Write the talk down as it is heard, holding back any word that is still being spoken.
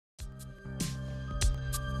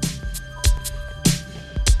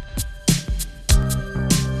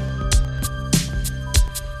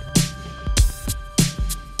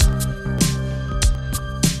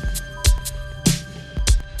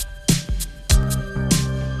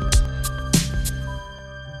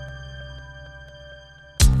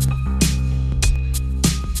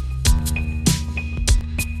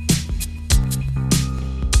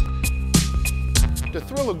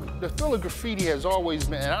of graffiti has always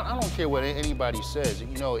been, and I don't care what anybody says.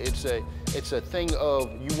 You know, it's a thing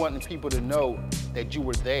of you wanting people to know that you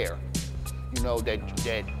were there. You know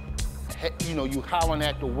you hollering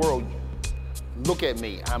at the world. Look at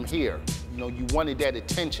me, I'm here. You know, you wanted that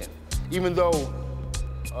attention, even though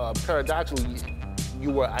paradoxically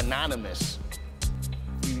you were anonymous.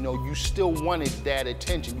 You know, you still wanted that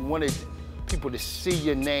attention. You wanted people to see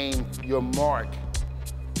your name, your mark,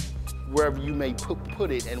 wherever you may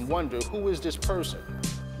put it, and wonder, who is this person?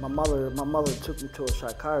 My mother took me to a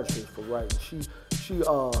psychiatrist for writing.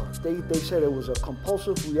 They said it was a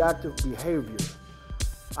compulsive reactive behavior.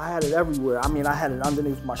 I had it everywhere. I mean, I had it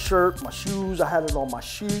underneath my shirt, my shoes, I had it on my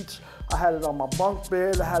sheets, I had it on my bunk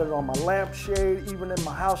bed, I had it on my lampshade, even in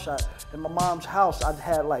my house, in my mom's house, I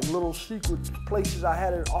had like little secret places, I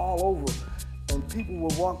had it all over. And people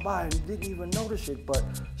would walk by and didn't even notice it, but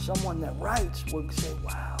someone that writes would say,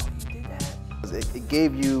 wow, you did that? It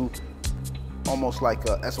gave you almost like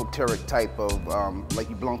an esoteric type of, like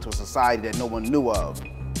you belong to a society that no one knew of.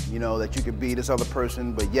 You know, that you could be this other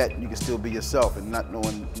person, but yet you can still be yourself and not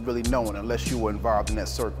really knowing unless you were involved in that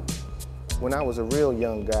circle. When I was a real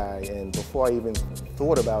young guy, and before I even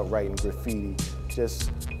thought about writing graffiti,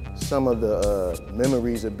 just some of the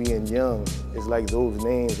memories of being young is like those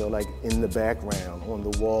names are like in the background, on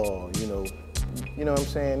the wall, you know what I'm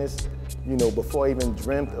saying? It's, you know, before I even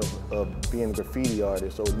dreamt of being a graffiti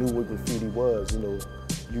artist or knew what graffiti was, you know,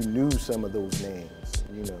 you knew some of those names,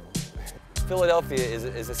 you know. Philadelphia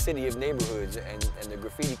is a city of neighborhoods, and the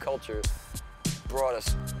graffiti culture brought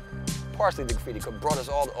us, partially the graffiti culture, brought us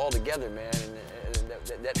all together, man,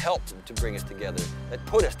 and that helped to bring us together, that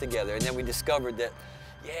put us together, and then we discovered that,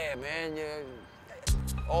 yeah, man,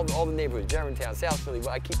 all the neighborhoods, Germantown, South Philly,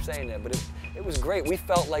 I keep saying that, but it was great. We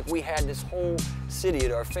felt like we had this whole city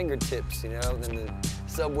at our fingertips, you know, and the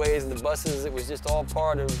subways and the buses, it was just all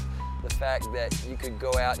part of the fact that you could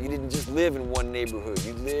go out, you didn't just live in one neighborhood,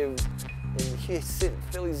 you lived in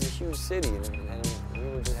Philly's a huge city, and we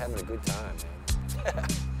were just having a good time, man.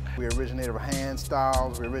 We originated of hand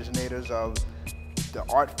styles, we're originators of the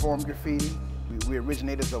art form graffiti, we're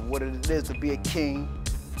originators of what it is to be a king,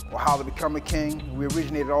 or how to become a king. We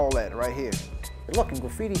originated all that right here. Look, in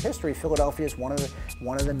graffiti history, Philadelphia is one of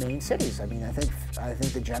the main cities. I mean, I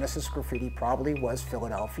think the genesis of graffiti probably was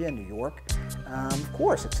Philadelphia, New York. Of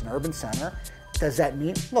course, it's an urban center. Does that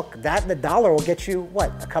mean, look, that and the dollar will get you,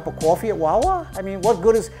 what, a cup of coffee at Wawa? I mean, what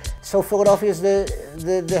good is, so Philadelphia is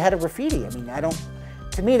the head of graffiti? I mean,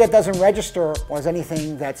 to me, that doesn't register as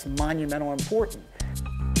anything that's monumental important.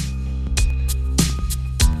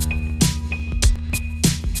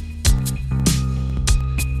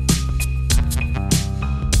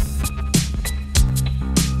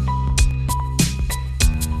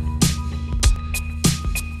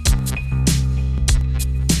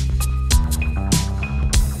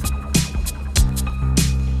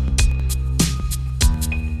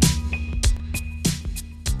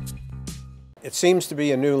 It seems to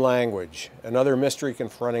be a new language, another mystery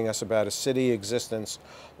confronting us about a city existence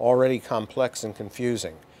already complex and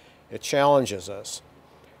confusing. It challenges us,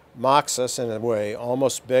 mocks us in a way,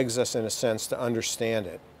 almost begs us in a sense to understand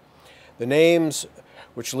it. The names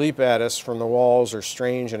which leap at us from the walls are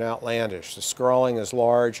strange and outlandish. The scrawling is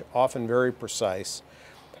large, often very precise,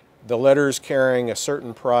 the letters carrying a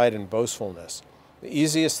certain pride and boastfulness. The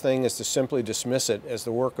easiest thing is to simply dismiss it as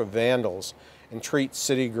the work of vandals and treat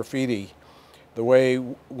city graffiti the way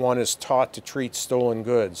one is taught to treat stolen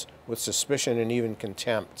goods, with suspicion and even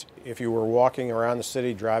contempt. If you were walking around the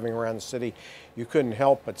city, driving around the city, you couldn't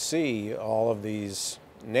help but see all of these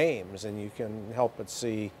names, and you can help but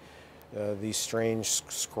see these strange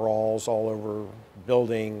scrawls all over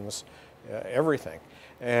buildings, everything.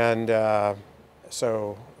 And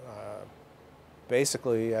so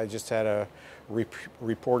basically I just had a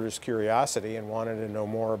reporter's curiosity and wanted to know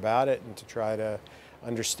more about it and to try to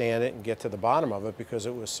understand it and get to the bottom of it because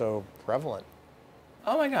it was so prevalent.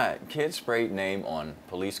 Oh my God, kid sprayed name on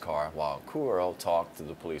police car while Cool Earl talked to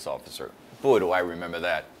the police officer. Boy, do I remember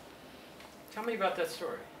that. Tell me about that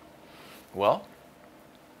story. Well,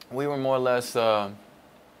 we were more or less, I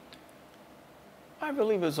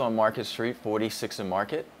believe it was on Market Street, 46th and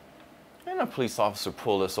Market, and a police officer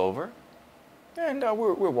pulled us over, and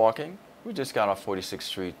we're walking. We just got off 46th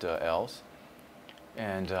Street L's,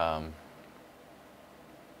 and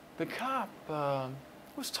the cop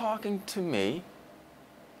was talking to me.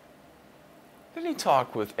 Then he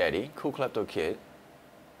talked with Eddie, Kool Klepto Kidd,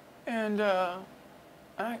 and I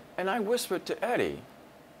whispered to Eddie.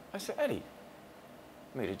 I said, Eddie,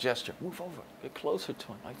 made a gesture, move over, get closer to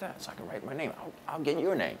him like that so I can write my name. I'll get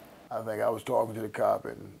your name. I think I was talking to the cop,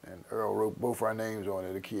 and Earl wrote both our names on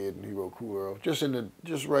it, the kid, and he wrote Cool Earl. Just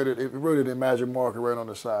wrote it in magic marker right on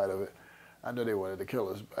the side of it. I know they wanted to kill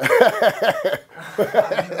us.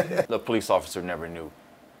 The police officer never knew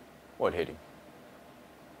what hit him.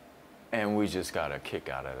 And we just got a kick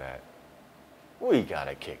out of that. We got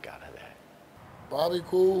a kick out of that. Bobby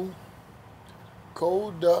Cool,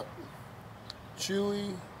 Cold Duck,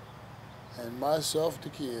 Chewy, and myself, the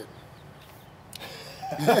kid.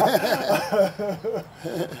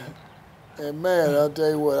 And man, I'll tell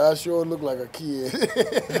you what, I sure look like a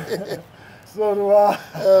kid. So do I.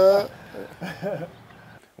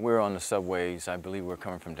 We're on the subways. I believe we're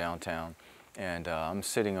coming from downtown. And I'm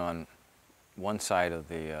sitting on one side of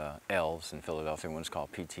the L's in Philadelphia, one's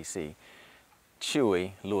called PTC.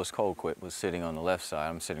 Chewy, Louis Colquitt, was sitting on the left side.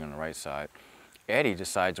 I'm sitting on the right side. Eddie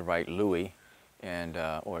decides to write Louis, and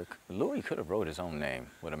or Louis could have wrote his own name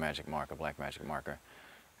with a magic marker, black magic marker.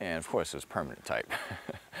 And of course it was permanent type.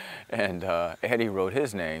 And Eddie wrote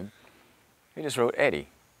his name. He just wrote Eddie.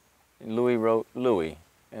 And Louis wrote Louis.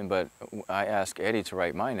 But I asked Eddie to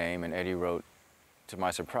write my name, and Eddie wrote, to my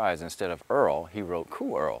surprise, instead of Earl, he wrote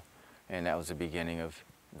Cool Earl. And that was the beginning of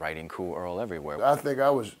writing Cool Earl everywhere. I think I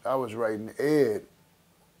was writing Ed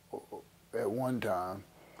at one time,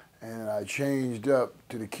 and I changed up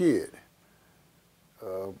to the Kid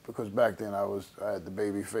because back then I had the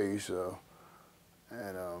baby face,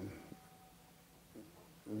 and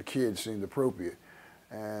the Kid seemed appropriate,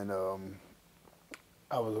 and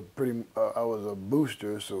I was a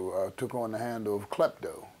booster, so I took on the handle of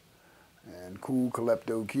Klepto, and Kool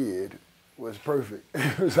Klepto Kidd was perfect.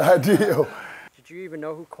 It was ideal. Did you even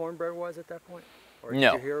know who Cornbread was at that point? Or did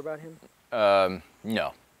No. you hear about him?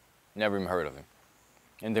 No, never even heard of him.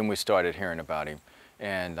 And then we started hearing about him.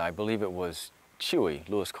 And I believe it was Chewy,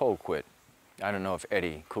 Louis Colquitt. I don't know if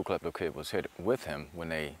Eddie, Kool Klepto Kidd, was hit with him when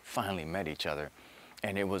they finally met each other.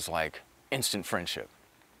 And it was like instant friendship.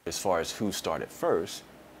 As far as who started first,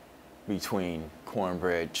 between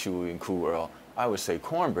Cornbread, Chewy, and Cool Earl, I would say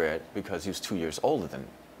Cornbread because he was 2 years older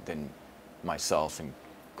than myself and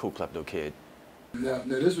Kool Klepto Kidd. Now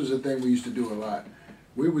this was a thing we used to do a lot.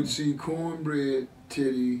 We would see Cornbread,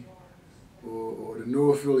 Titty, or the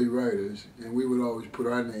North Philly writers, and we would always put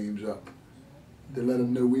our names up to let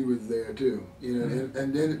them know we was there too. You know,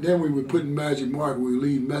 and then we would put in magic marker. We would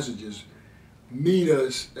leave messages, meet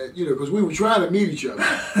us, because we were trying to meet each other.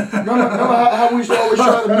 remember how we used to always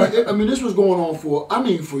try to meet? I mean, this was going on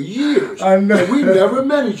for years. I know. And we never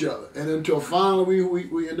met each other, and until finally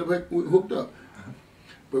we ended up hooked up.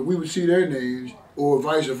 But we would see their names, or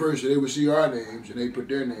vice versa. They would see our names, and they put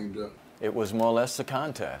their names up. It was more or less a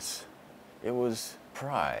contest. It was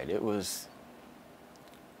pride. It was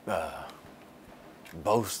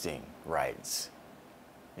boasting rights.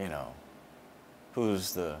 You know,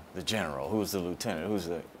 who's the general, who's the lieutenant, who's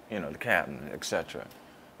the the captain, etc.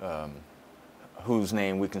 Whose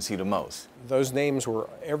name we can see the most. Those names were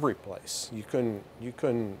every place. You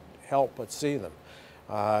couldn't help but see them.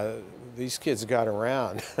 These kids got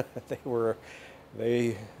around. They were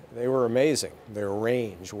amazing. Their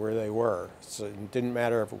range, where they were. So it didn't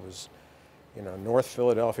matter if it was, North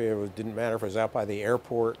Philadelphia. It didn't matter if it was out by the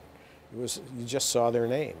airport. You just saw their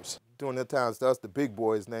names. During that time, us, the big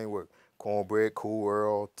boys' name were Cornbread, Cool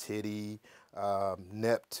Earl, Titty,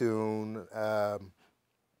 Neptune,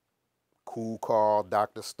 Cool Carl,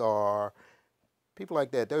 Dr. Star, people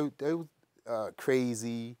like that. They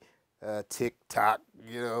Crazy, Tick Tock,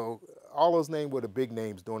 all those names were the big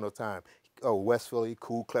names during those time. Oh, West Philly,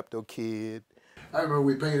 Kool Klepto Kidd. I remember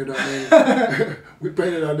we painted our names. We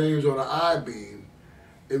painted our names on an I-beam.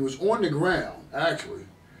 It was on the ground actually,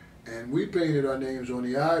 and we painted our names on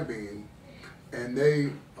the I-beam, and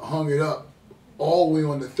they hung it up all the way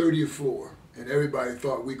on the 30th floor, and everybody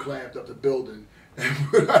thought we clamped up the building and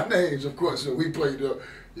put our names, of course. So we played up.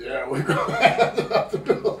 Yeah, we clamped up the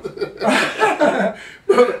building.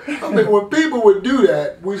 But, I mean, when people would do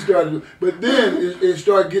that, we started. But then it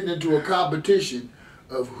started getting into a competition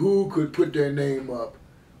of who could put their name up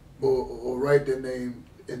or write their name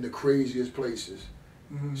in the craziest places.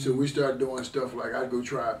 Mm-hmm. So we started doing stuff like I'd go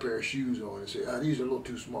try a pair of shoes on and say, these are a little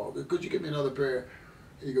too small. Could you get me another pair?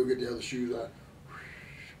 And you go get the other shoes out.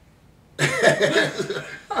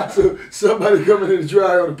 So somebody coming in to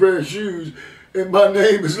try on a pair of shoes, and my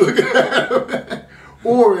name is looking at them.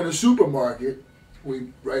 Or in a supermarket,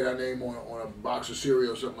 we write our name on a box of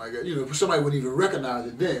cereal or something like that. Somebody wouldn't even recognize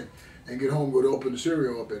it then, and get home, go to open the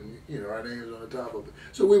cereal up, and our name is on the top of it.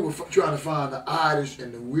 So we were trying to find the oddest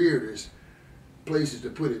and the weirdest places to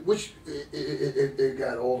put it, which it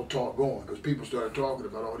got all the talk going, because people started talking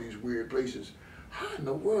about all these weird places. How in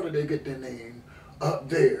the world did they get their name up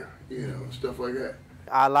there? you know, stuff like that.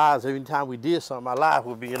 Our lives, every time we did something, our life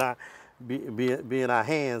would be in our be in our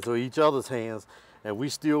hands or each other's hands, and we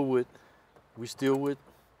still would do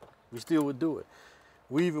it.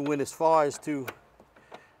 We even went as far as to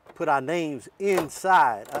put our names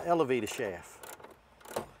inside an elevator shaft.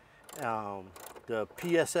 The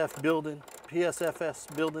PSFS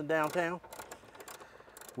building downtown,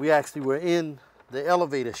 we actually were in the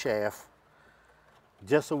elevator shaft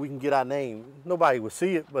just so we can get our name. Nobody would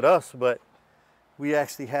see it but us, but we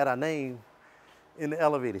actually had our name in the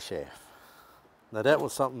elevator shaft. Now that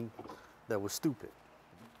was something that was stupid,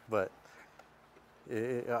 but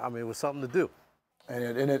I mean, it was something to do.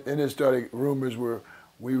 And it started rumors where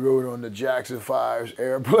we rode on the Jackson 5's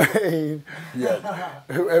airplane. Yeah.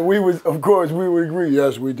 And we would, of course, we would agree,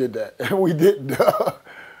 yes, we did that. And we didn't.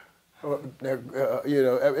 You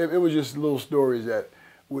know, it was just little stories that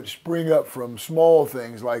would spring up from small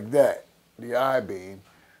things like that, the I-beam,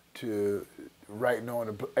 to writing on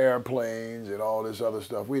the airplanes and all this other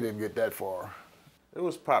stuff. We didn't get that far. It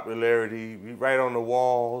was popularity. We write on the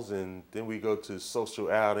walls, and then we go to social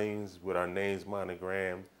outings with our names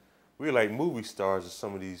monogrammed. We were like movie stars of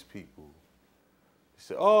some of these people. They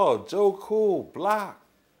said, "Oh, Joe Cool, Block,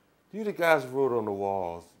 you the guys who wrote on the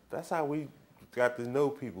walls." That's how we got to know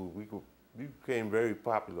people. We became very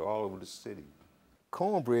popular all over the city.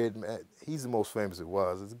 Cornbread, man, he's the most famous it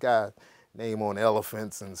was. It's a guy name on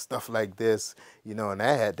elephants and stuff like this, you know, and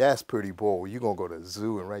that's pretty bold. You're gonna go to the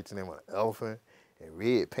zoo and write your name on an elephant and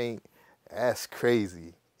red paint. That's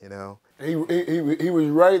crazy, you know. He was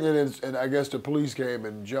writing it, and I guess the police came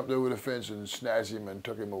and jumped over the fence and snatched him and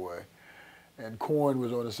took him away. And Corn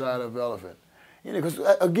was on the side of the elephant. You know, because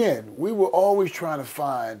again, we were always trying to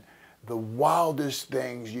find the wildest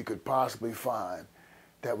things you could possibly find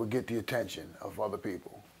that would get the attention of other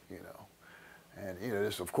people, you know. And, you know,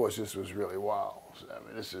 this, of course, this was really wild. I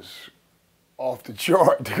mean, this is off the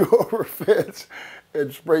chart to go over a fence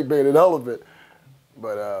and spray paint an elephant.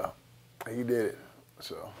 But he did it,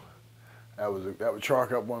 so that was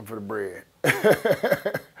chalk up one for the bread.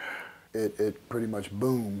 It pretty much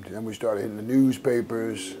boomed, and we started hitting the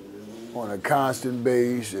newspapers on a constant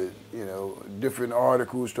basis. You know, different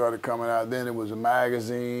articles started coming out. Then it was a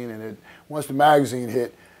magazine, and once the magazine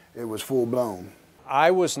hit, it was full blown.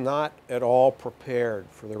 I was not at all prepared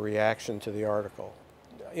for the reaction to the article.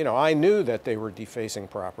 You know, I knew that they were defacing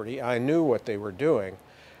property. I knew what they were doing.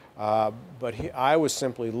 But I was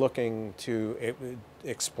simply looking to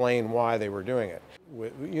explain why they were doing it.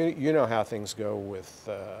 You know how things go with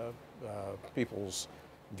people's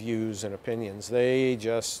views and opinions. They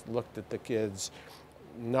just looked at the kids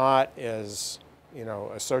not as, you know,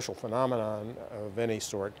 a social phenomenon of any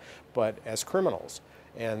sort, but as criminals.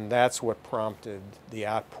 And that's what prompted the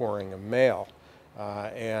outpouring of mail.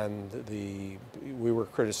 We were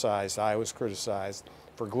criticized, I was criticized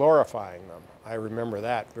for glorifying them. I remember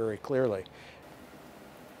that very clearly.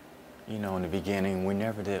 You know, in the beginning, we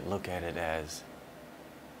never did look at it as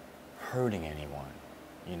hurting anyone,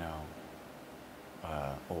 you know,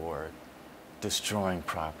 or destroying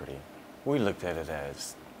property. We looked at it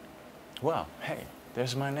as, well, hey,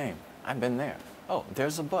 there's my name. I've been there. Oh,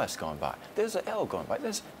 there's a bus going by. There's an L going by.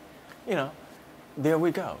 There's, you know, there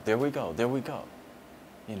we go, there we go, there we go,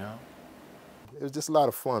 you know. It was just a lot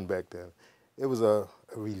of fun back then. It was a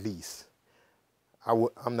release.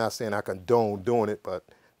 I'm not saying I condone doing it, but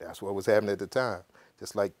that's what was happening at the time.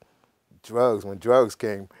 Just like drugs, when drugs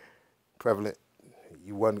came prevalent,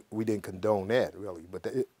 we didn't condone that really, but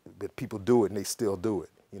people do it and they still do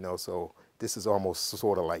it, you know, so this is almost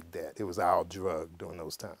sort of like that. It was our drug during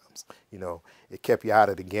those times, you know. It kept you out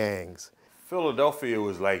of the gangs. Philadelphia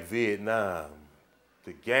was like Vietnam.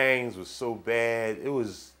 The gangs was so bad.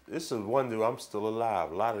 It's a wonder I'm still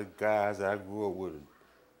alive. A lot of guys that I grew up with are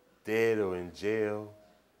dead or in jail.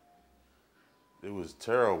 It was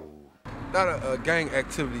terrible. A lot of gang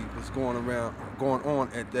activity was going on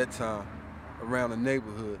at that time around the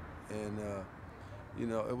neighborhood, and you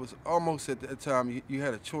know, it was almost at that time you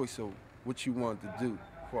had a choice of what you wanted to do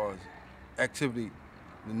as far as activity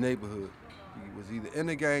in the neighborhood. You was either in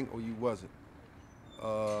the gang or you wasn't.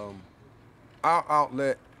 Our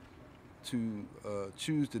outlet to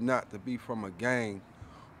choose to not to be from a gang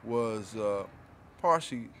was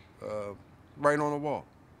partially right on the wall.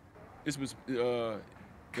 This was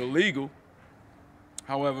illegal.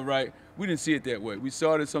 However, right, we didn't see it that way. We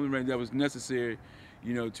saw it as something that was necessary,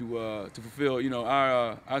 you know, to fulfill, you know,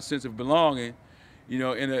 our sense of belonging, you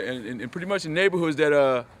know, in pretty much in neighborhoods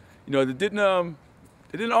that you know, that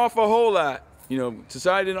didn't offer a whole lot. You know,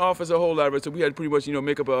 society didn't offer us a whole lot, but so we had to pretty much, you know,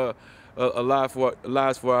 make up a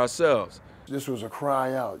lives for ourselves. this was a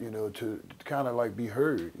cry out, you know, to kind of like be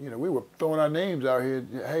heard. You know, we were throwing our names out here.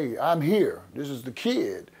 Hey, I'm here. This is the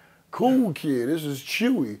kid, Cool Kid. This is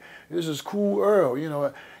Chewy. This is Cool Earl. You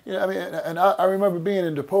know, I mean, and I remember being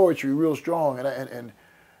into poetry real strong,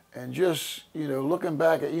 and just, you know, looking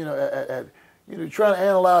back at, you know, trying to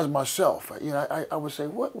analyze myself. You know, I would say,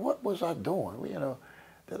 what was I doing? You know,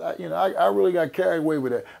 I really got carried away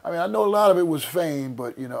with it. I mean, I know a lot of it was fame,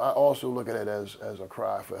 but, you know, I also look at it as a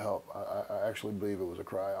cry for help. I actually believe it was a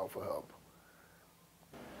cry out for help.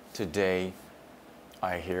 Today,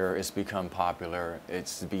 I hear it's become popular.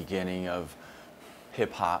 It's the beginning of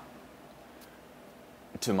hip hop.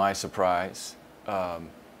 To my surprise,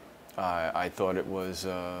 I thought it was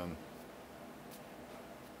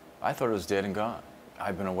dead and gone.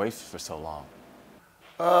 I've been away for so long.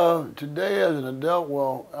 Today as an adult,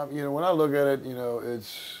 well, you know, when I look at it, you know,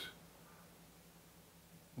 it's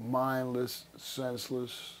mindless,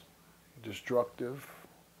 senseless, destructive.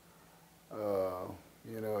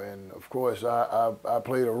 You know, and of course I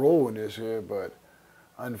played a role in this here, but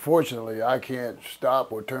unfortunately I can't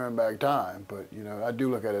stop or turn back time. But, you know, I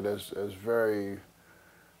do look at it as very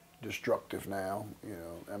destructive now, you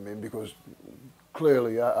know. I mean, because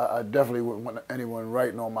clearly I definitely wouldn't want anyone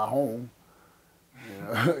writing on my home.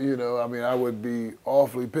 You know, I mean, I would be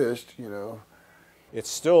awfully pissed, you know. It's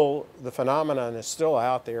still, the phenomenon is still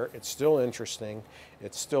out there. It's still interesting.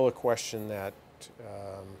 It's still a question that,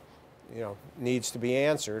 you know, needs to be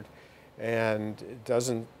answered, and it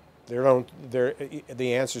doesn't.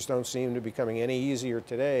 The answers don't seem to be becoming any easier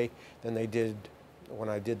today than they did when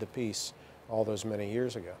I did the piece all those many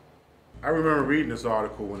years ago. I remember reading this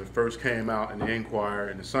article when it first came out in the Enquirer,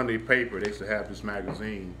 in the Sunday paper. They used to have this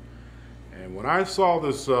magazine. And when I saw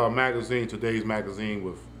this magazine, today's magazine,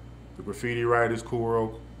 with the graffiti writers, Cool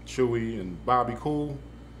Earl, Chewy, and Bobby Cool,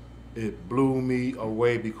 it blew me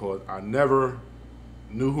away because I never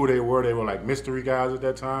knew who they were. They were like mystery guys at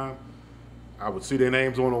that time. I would see their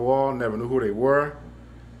names on the wall, never knew who they were.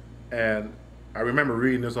 And I remember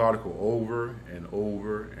reading this article over and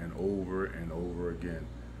over and over and over again.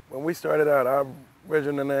 When we started out, our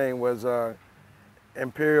original name was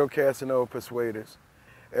Imperial Casanova Persuaders.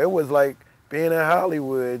 It was like being in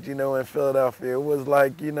Hollywood, you know, in Philadelphia. It was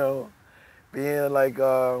like, you know, being like,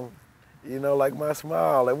 you know, like my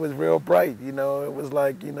smile. It was real bright, you know. It was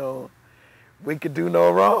like, you know, we could do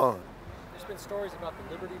no wrong. There's been stories about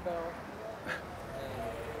the Liberty Bell.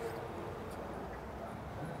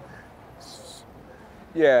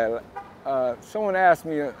 Yeah, someone asked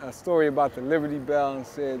me a story about the Liberty Bell and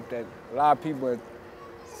said that a lot of people had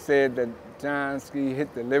said that Johnski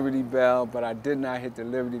hit the Liberty Bell, but I did not hit the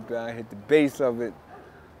Liberty Bell. I hit the base of it.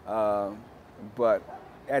 But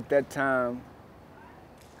at that time,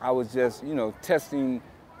 I was just, you know, testing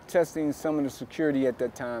some of the security at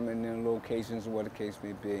that time in their locations, or what the case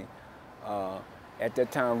may be. At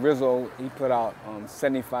that time, Rizzo, he put out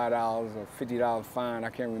 $75 or $50 fine. I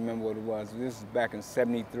can't remember what it was. This is back in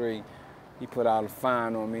 '73. He put out a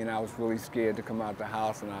fine on me, and I was really scared to come out the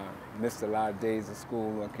house, and I missed a lot of days of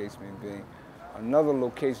school, what the case may be. Another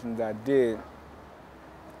location that I did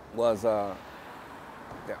was the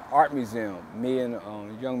Art Museum. Me and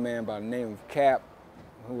a young man by the name of Cap,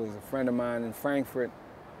 who was a friend of mine in Frankfurt.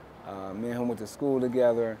 Me and him went to school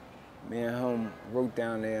together. Me and him wrote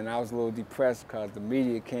down there, and I was a little depressed because the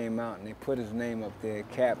media came out and they put his name up there,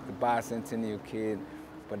 Cap, the bicentennial kid,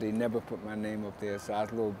 but they never put my name up there, so I was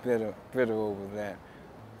a little bitter over that.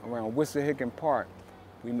 Around Wissahickon Park,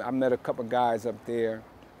 I met a couple guys up there,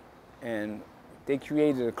 and they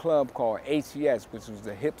created a club called HES, which was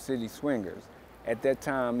the Hip City Swingers. At that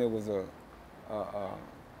time, there was a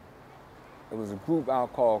group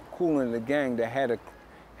out called Kool and the Gang that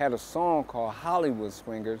had a song called Hollywood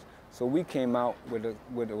Swingers. So we came out with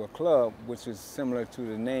a club which is similar to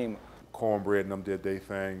the name. Cornbread and them did their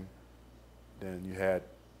thing. Then you had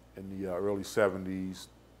in the early '70s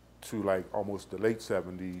to like almost the late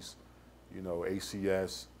 '70s, you know,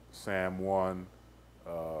 ACS, Sam One,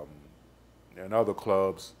 and other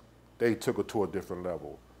clubs. They took it to a different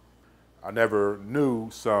level. I never knew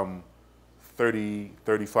some 30,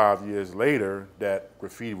 35 years later that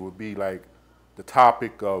graffiti would be like the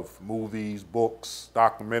topic of movies, books,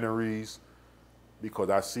 documentaries, because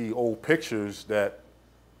I see old pictures that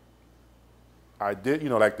I did, you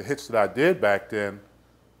know, like the hits that I did back then,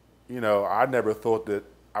 you know, I never thought that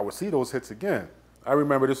I would see those hits again. I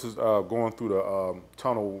remember this is going through the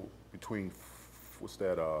tunnel between, what's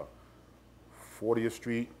that, 40th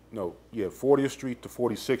Street? No, yeah, 40th Street to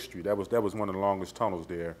 46th Street. That was one of the longest tunnels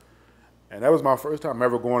there. And that was my first time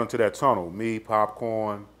ever going into that tunnel. Me,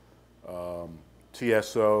 Popcorn,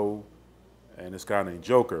 TSO, and this guy named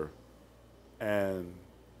Joker. And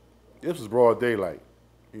this was broad daylight,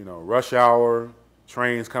 you know, rush hour,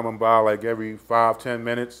 trains coming by like every 5-10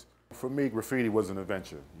 minutes. For me, graffiti was an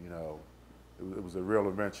adventure, you know. It was a real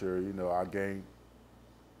adventure, you know. I gained,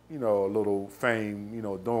 you know, a little fame, you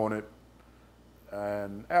know, doing it.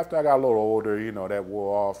 And after I got a little older, you know, that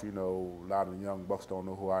wore off, you know. A lot of the young bucks don't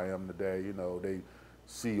know who I am today, you know. They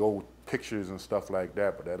see old pictures and stuff like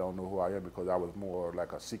that, but they don't know who I am because I was more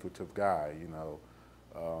like a secretive guy, you know.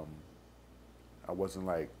 I wasn't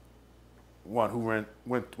like one who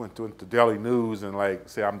went to the Daily News and like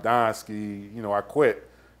say I'm Johnski, you know, I quit.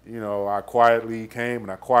 You know, I quietly came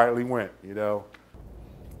and I quietly went, you know.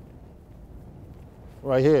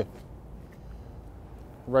 Right here.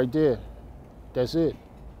 Right there. That's it.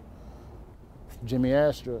 Jimmy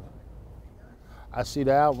Astor. I see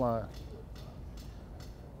the outline.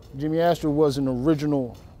 Jimmy Astor was an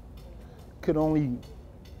original, he could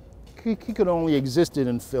only existed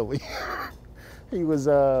in Philly. He was,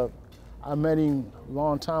 I met him a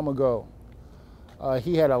long time ago.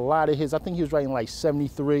 He had a lot of hits. I think he was writing like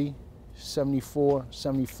 73, 74,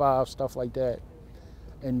 75, stuff like that.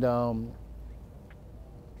 And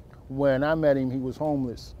when I met him, he was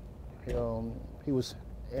homeless. He was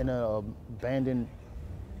in an abandoned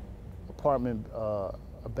apartment,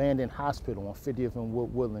 abandoned hospital on 50th and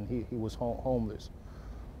Woodland. He was homeless.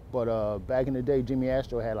 But back in the day, Jimmy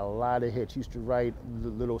Astor had a lot of hits. He used to write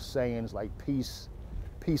little sayings like peace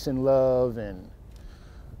and love, and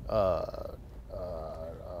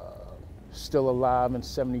still alive in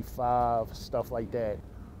 75, stuff like that.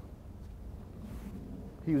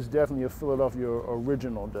 He was definitely a Philadelphia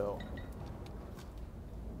original, though.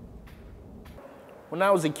 When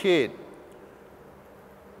I was a kid,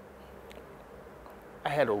 I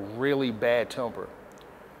had a really bad temper,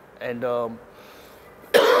 and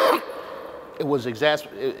it was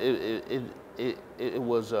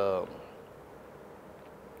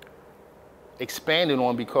expanded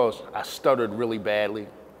on because I stuttered really badly.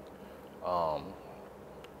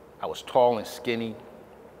 I was tall and skinny,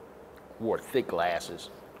 wore thick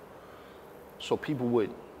glasses, so people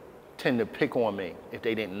would tend to pick on me if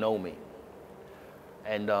they didn't know me.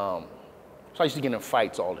 And so I used to get in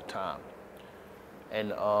fights all the time.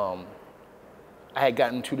 And I had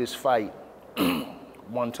gotten into this fight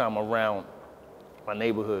one time around my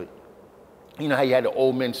neighborhood. You know how you had the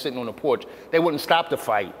old men sitting on the porch? They wouldn't stop the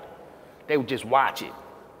fight. They would just watch it.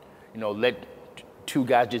 You know, let two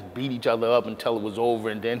guys just beat each other up until it was over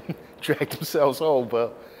and then drag themselves home.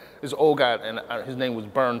 But this old guy, and his name was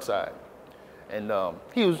Burnside. And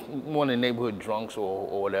he was one of the neighborhood drunks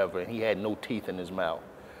or whatever, and he had no teeth in his mouth.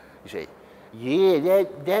 He said, yeah,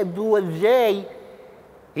 that boy Jay,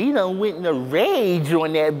 he done went in a rage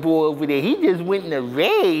on that boy over there. He just went in a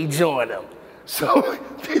rage on him. So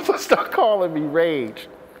people start calling me Rage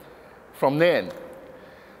from then.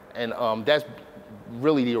 And that's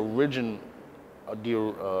really the origin,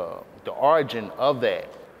 the origin of that.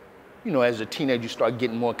 You know, as a teenager, you start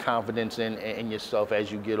getting more confidence in yourself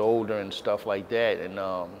as you get older and stuff like that. And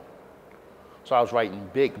so I was writing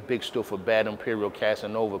BIK. BIK stood for Bad Imperial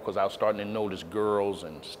Casanova, because I was starting to notice girls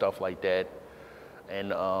and stuff like that.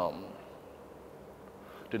 And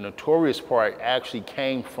the Notorious part actually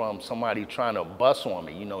came from somebody trying to bust on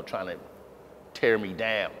me, you know, trying to tear me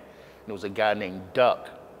down. And it was a guy named Duck.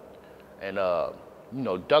 And, you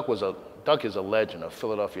know, Duck is a legend, a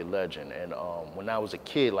Philadelphia legend. And when I was a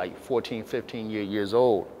kid, like 14, 15 years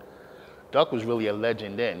old, Duck was really a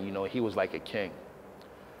legend then. You know, he was like a king.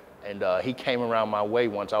 And he came around my way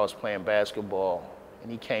once. I was playing basketball, and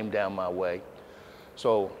he came down my way.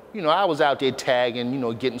 So, you know, I was out there tagging, you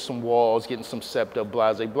know, getting some walls, getting some scepter,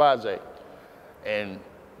 blase.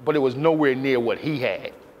 But it was nowhere near what he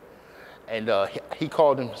had. And he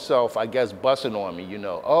called himself, I guess, busting on me, you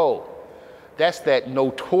know. Oh, that's that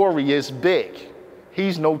Notorious BIK.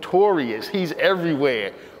 He's notorious, he's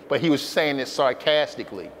everywhere. But he was saying it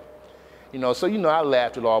sarcastically. You know, so, you know, I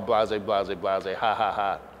laughed at all, blase, ha, ha,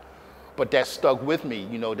 ha. But that stuck with me,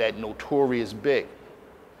 you know, that Notorious BIK.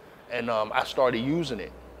 And I started using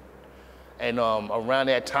it. And around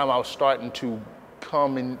that time, I was starting to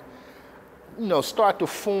come and, you know, start to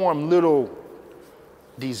form little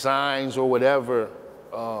designs or whatever,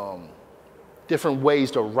 different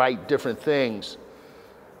ways to write different things.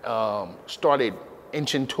 Started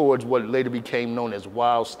inching towards what later became known as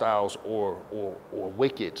wild styles or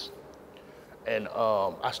wickets. And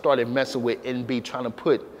I started messing with NB, trying to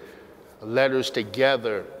put letters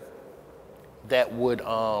together that would,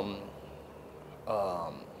 well,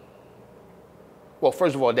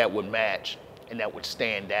 first of all, that would match and that would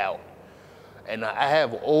stand out. And I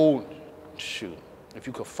have old, if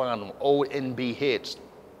you could find them, old NB hits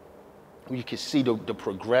you can see the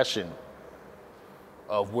progression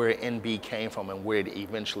of where NB came from and where it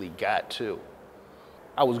eventually got to.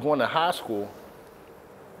 I was going to high school,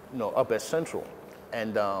 up at Central,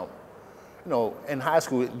 and in high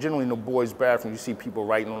school, generally in the boys' bathroom, you see people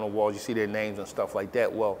writing on the walls, you see their names and stuff like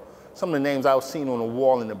that. Well, some of the names I was seeing on the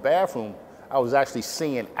wall in the bathroom, I was actually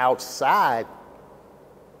seeing outside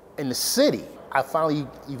in the city. I finally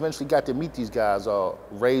eventually got to meet these guys,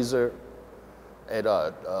 Razor, at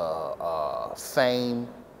Fame,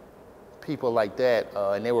 people like that,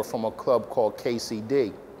 and they were from a club called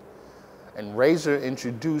KCD. And Razor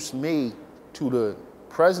introduced me to the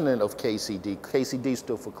president of KCD. KCD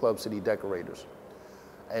stood for Club City Decorators.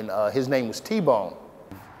 And his name was T-Bone.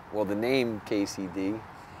 Well, the name KCD,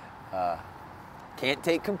 can't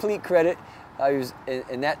take complete credit. I was,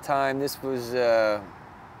 in that time, this was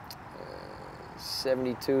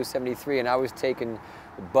 72, 73, and I was taking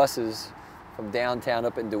buses from downtown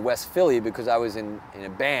up into West Philly because I was in a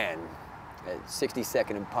band at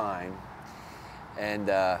 62nd and Pine. And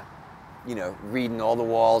reading all the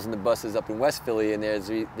walls and the buses up in West Philly, and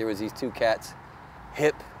there was these two cats,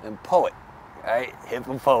 Hip and Poet, right? Hip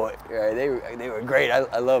and Poet, right? They were great.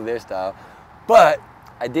 I love their style. But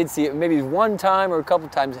I did see it maybe one time or a couple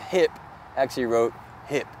times. Hip actually wrote,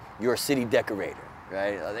 "Hip, you're a city decorator,"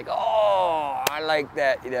 right? I was like, oh, I like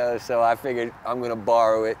that, So I figured I'm gonna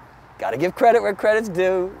borrow it. Got to give credit where credit's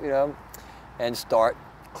due, and start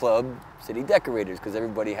Club City Decorators because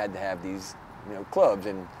everybody had to have these, clubs.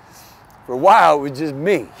 And for a while, it was just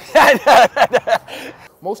me.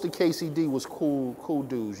 Most of KCD was cool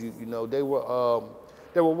dudes. They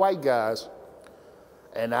were white guys,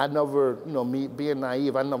 and I never, me being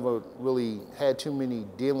naive, I never really had too many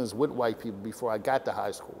dealings with white people before I got to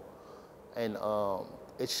high school, and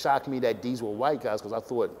it shocked me that these were white guys because I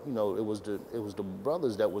thought, it was the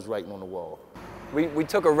brothers that was writing on the wall. We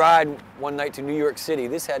took a ride one night to New York City.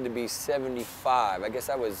 This had to be 75. I guess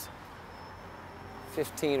I was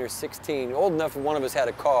 15 or 16, old enough one of us had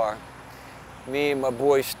a car. Me and my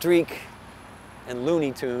boy Streak and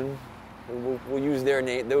Looney Tune, we'll use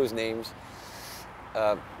those names.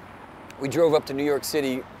 We drove up to New York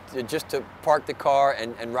City just to park the car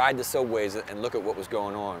and ride the subways and look at what was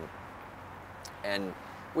going on. And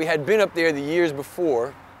we had been up there the years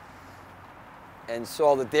before and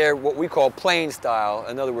saw that they're what we call plain style,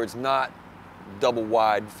 in other words, not double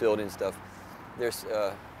wide filled in stuff. There's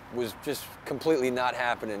was just completely not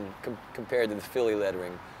happening compared to the Philly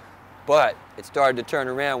lettering. But it started to turn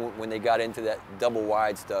around when they got into that double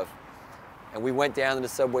wide stuff. And we went down to the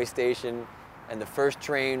subway station and the first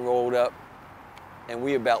train rolled up and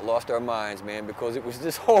we about lost our minds, man, because it was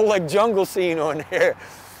this whole jungle scene on there.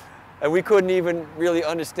 And we couldn't even really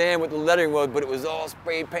understand what the lettering was, but it was all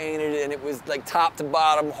spray painted and it was top to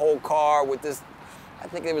bottom, whole car with this, I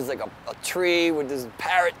think it was a tree with this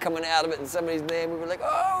parrot coming out of it and somebody's name. We were like,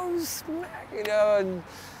 oh, smack, and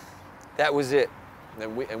that was it.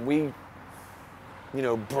 And we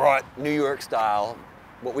brought New York style,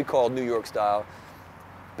 what we called New York style,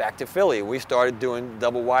 back to Philly. We started doing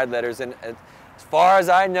double wide letters, and as far as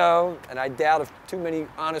I know, and I doubt if too many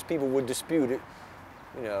honest people would dispute it,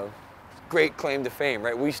 great claim to fame,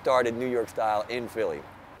 right? We started New York style in Philly.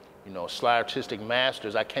 Sly Artistic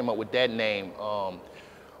Masters, I came up with that name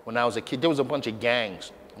when I was a kid. There was a bunch of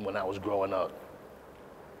gangs when I was growing up.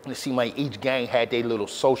 And it seemed like each gang had their little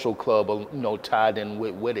social club, tied in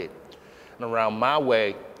with it. And around my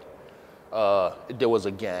way, there was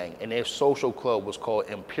a gang, and their social club was called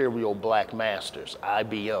Imperial Black Masters,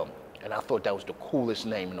 IBM. And I thought that was the coolest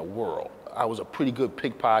name in the world. I was a pretty good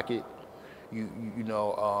pickpocket,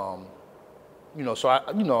 so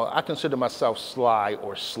I consider myself sly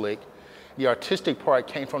or slick. The artistic part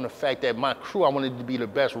came from the fact that my crew, I wanted to be the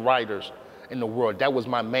best writers in the world. That was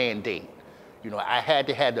my mandate. I had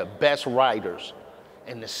to have the best writers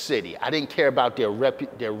in the city. I didn't care about their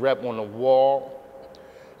rep on the wall.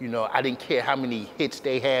 I didn't care how many hits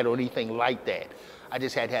they had or anything like that. I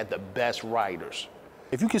just had to have the best writers.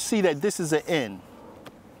 If you can see that this is an N,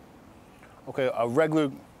 okay, a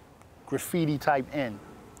regular graffiti type N.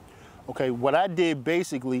 Okay, what I did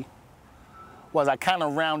basically was I kind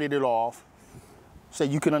of rounded it off so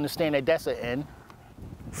you can understand that that's an N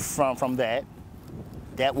from that.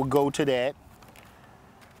 That would go to that.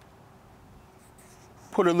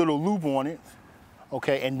 Put a little loop on it,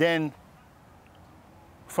 okay, and then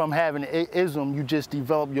from having an ism, you just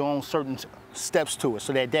develop your own certain steps to it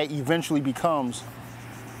so that eventually becomes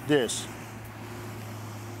this,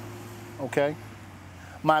 okay?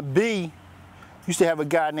 My B used to have a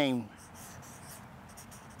guy named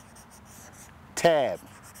Tab,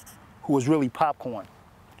 who was really popcorn.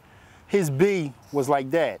 His B was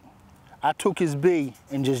like that. I took his B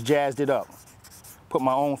and just jazzed it up, put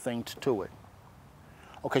my own thing to it.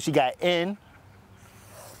 Okay, she got N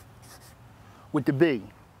with the B.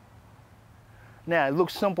 Now, it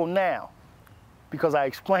looks simple now because I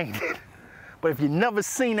explained it. But if you've never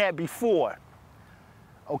seen that before,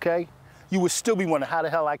 okay, you would still be wondering how the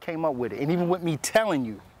hell I came up with it. And even with me telling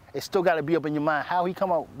you, it still got to be up in your mind how he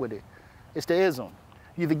come up with it. It's the ism.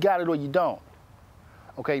 You either got it or you don't.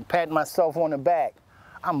 Okay, patting myself on the back,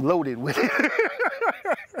 I'm loaded with it.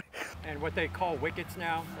 And what they call wickets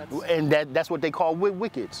now? And that's what they call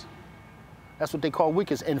wickets. That's what they call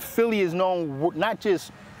wickets. And Philly is known not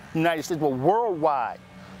just United States, but worldwide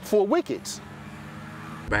for wickets.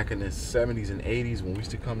 Back in the 70s and 80s when we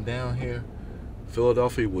used to come down here,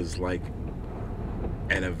 Philadelphia was like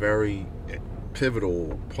at a very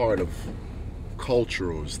pivotal part of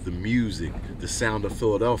culture, was the music, the sound of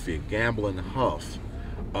Philadelphia, Gamble and Huff.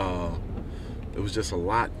 There was just a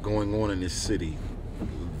lot going on in this city.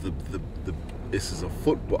 This is a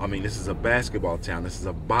football, I mean, this is a basketball town, this is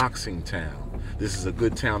a boxing town, this is a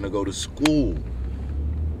good town to go to school.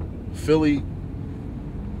 Philly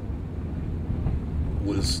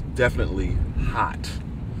was definitely hot.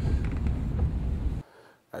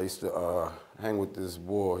 I used to hang with this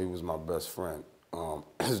boy. He was my best friend.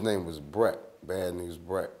 His name was Brett, Bad News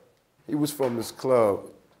Brett. He was from this club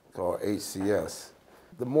called HCS.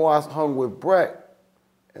 The more I hung with Brett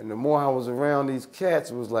and the more I was around these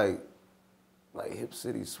cats, it was like Hip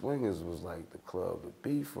City Swingers was like the club to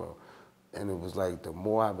be from. And it was like the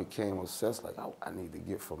more I became obsessed, like I need to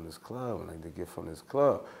get from this club, I need to get from this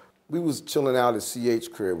club. We was chilling out at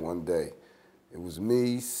CH crib one day. It was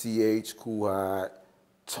me, CH, Cool Hide,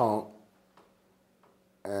 Tunk,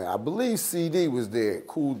 and I believe CD was there,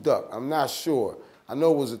 Cool Duck, I'm not sure. I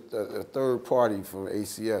know it was a third party from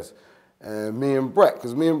ACS. And me and Brett,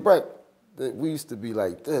 because me and Brett, we used to be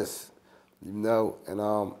like this, you know, and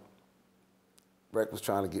Brett was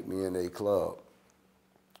trying to get me in a club.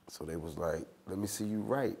 So they was like, let me see you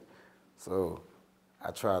write. So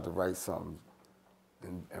I tried to write something,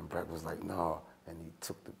 and Brett was like, no, and he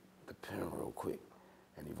took the pen real quick,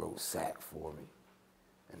 and he wrote Sack for me,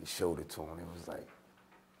 and he showed it to him. He was like,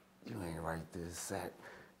 you ain't write this, Sack,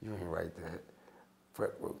 you ain't write that.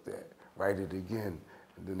 Brett wrote that, write it again.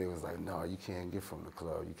 And then they was like, no, you can't get from the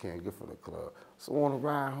club, you can't get from the club. So on the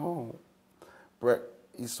ride home, Brett,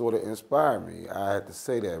 he sort of inspired me. I had to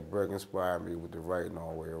say that. Brett inspired me with the writing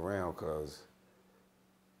all the way around, because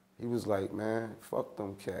he was like, man, fuck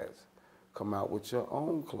them cats. Come out with your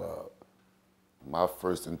own club. My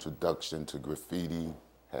first introduction to graffiti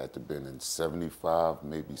had to have been in 75,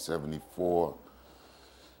 maybe 74.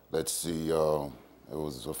 Let's see, it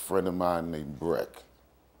was a friend of mine named Breck.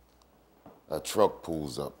 A truck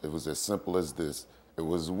pulls up. It was as simple as this. It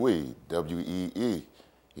was weed, W-E-E.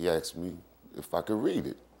 He asked me if I could read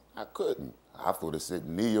it. I couldn't. I thought it said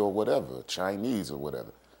Ni or whatever, Chinese or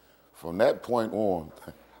whatever. From that point on,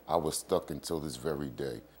 I was stuck until this very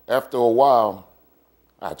day. After a while,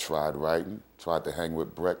 I tried writing, tried to hang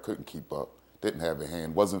with Brett, couldn't keep up. Didn't have a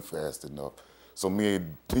hand, wasn't fast enough. So me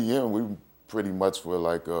and DM, we pretty much were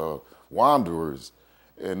like wanderers.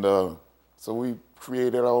 And so we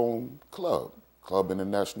created our own club, Club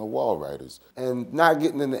International Wall Writers. And not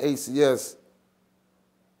getting into ACS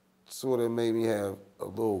sort of made me have a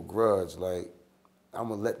little grudge, like, I'm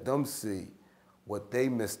gonna let them see what they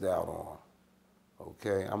missed out on,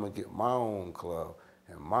 okay? I'm gonna get my own club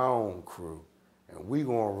and my own crew, and we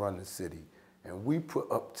gonna run the city, and we put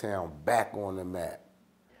Uptown back on the map.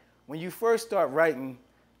 When you first start writing,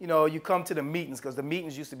 you know, you come to the meetings, because the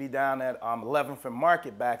meetings used to be down at 11th and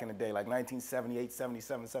Market back in the day, like 1978,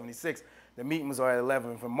 77, 76. The meeting was at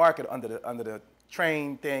 11th and Market under the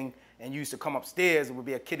train thing, and you used to come upstairs, it would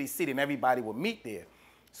be a kiddie seat, and everybody would meet there.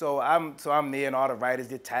 So I'm there, and all the writers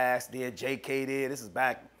did tasks there, JK there. This is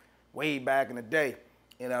way back in the day.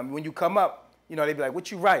 And when you come up, you know, they'd be like, what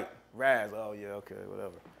you write? Raz, oh yeah, okay,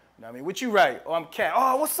 whatever. You know what I mean? What you write? Oh, I'm Cat.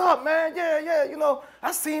 Oh, what's up, man? Yeah, you know,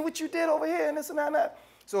 I seen what you did over here and this and that and that.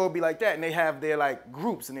 So it'd be like that, and they have their like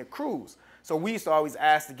groups and their crews. So we used to always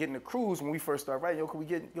ask to get in the crews when we first started writing. Yo,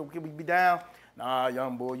 can we be down? Nah,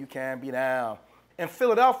 young boy, you can't be down. In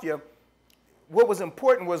Philadelphia, what was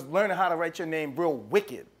important was learning how to write your name real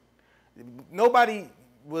wicked. Nobody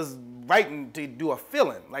was writing to do a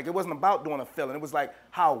filling. Like, it wasn't about doing a filling. It was like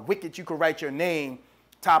how wicked you could write your name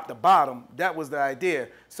top to bottom. That was the idea.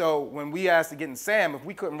 So when we asked to get in Sam, if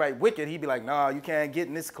we couldn't write wicked, he'd be like, nah, you can't get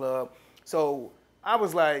in this club. So I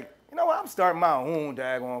was like, you know what, I'm starting my own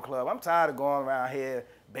daggone club. I'm tired of going around here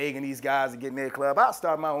begging these guys to get in their club. I'll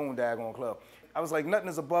start my own daggone club. I was like, nothing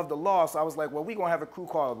is above the law. So I was like, well, we're going to have a crew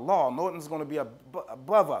called Law. Nothing's going to be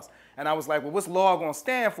above us. And I was like, well, what's law going to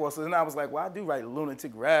stand for? So then I was like, well, I do write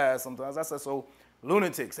lunatic razz sometimes. I said, so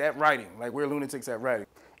lunatics at writing. Like, we're lunatics at writing.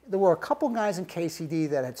 There were a couple guys in KCD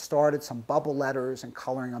that had started some bubble letters and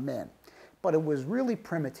coloring them in. But it was really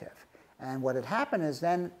primitive. And what had happened is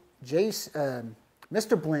then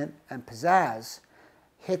Mr. Blint and Pizzazz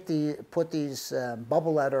put these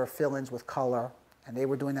bubble letter fill-ins with color, and they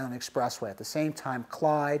were doing that on the Expressway. At the same time,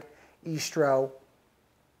 Clyde, Eastro,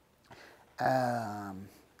 a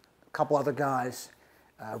couple other guys,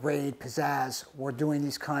 Raid, Pizzazz, were doing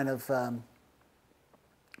these kind of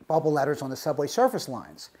bubble letters on the subway surface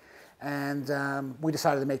lines. And we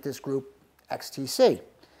decided to make this group XTC.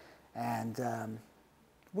 And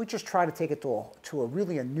we just tried to take it to a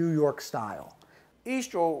really a New York style.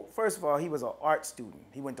 Eastro, first of all, he was an art student.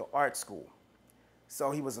 He went to art school.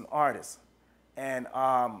 So he was an artist. And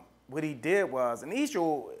what he did was, and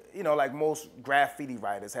Eastro, you know, like most graffiti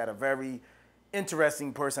writers, had a very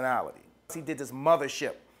interesting personality. He did this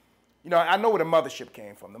mothership. You know, I know where the mothership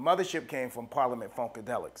came from. The mothership came from Parliament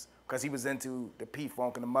Funkadelics, because he was into the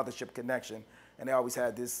P-Funk and the mothership connection, and they always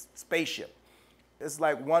had this spaceship. It's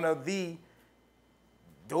like one of the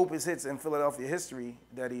dopest hits in Philadelphia history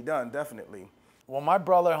that he done, definitely. Well, my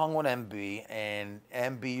brother hung with MB, and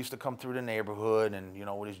MB used to come through the neighborhood, and you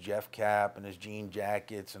know, with his Jeff cap and his jean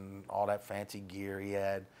jackets and all that fancy gear he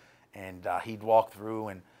had, and he'd walk through,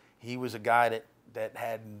 and he was a guy that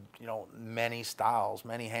had, you know, many styles,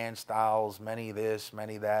 many hand styles, many this,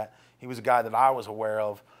 many that. He was a guy that I was aware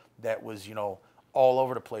of that was, you know, all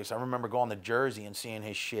over the place. I remember going to Jersey and seeing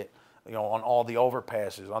his shit, you know, on all the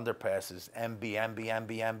overpasses, underpasses,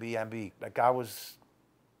 MB. That guy was,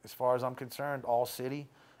 as far as I'm concerned, all city,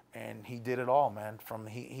 and he did it all, man.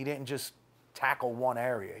 He didn't just tackle one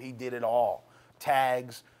area. He did it all.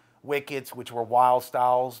 Tags, wickets, which were wild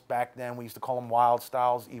styles back then. We used to call them wild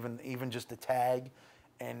styles, even just the tag,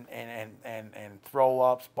 and throw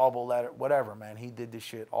ups, bubble letter, whatever, man. He did this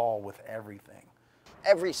shit all with everything.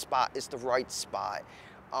 Every spot is the right spot.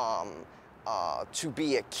 To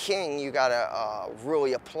be a king, you gotta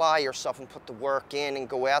really apply yourself and put the work in and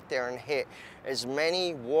go out there and hit as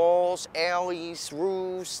many walls, alleys,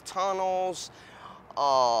 roofs, tunnels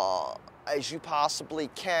as you possibly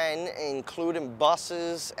can, including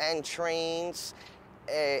buses and trains,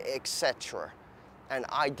 etc. And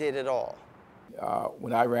I did it all.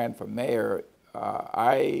 When I ran for mayor,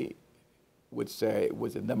 I would say it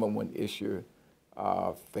was the #1 issue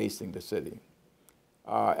facing the city.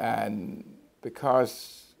 And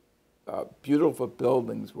because beautiful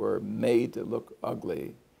buildings were made to look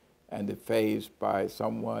ugly and defaced by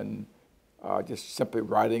someone just simply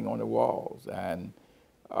writing on the walls, and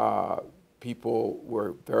people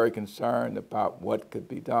were very concerned about what could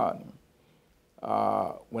be done.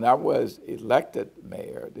 When I was elected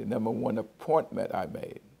mayor, the #1 appointment I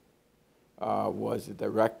made was the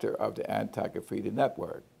director of the Anti-Graffiti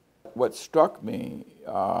Network. What struck me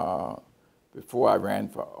before I ran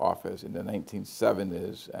for office in the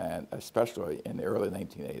 1970s, and especially in the early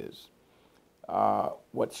 1980s,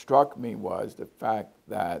 what struck me was the fact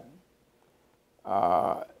that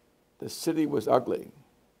the city was ugly,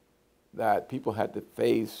 that people had to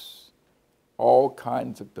face all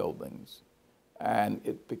kinds of buildings, and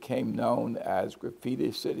it became known as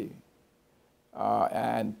Graffiti City.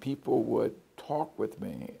 And people would talk with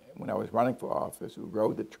me when I was running for office, who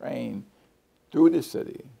rode the train through the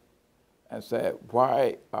city, and said,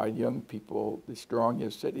 why are young people destroying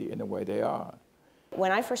your city in the way they are?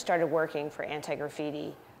 When I first started working for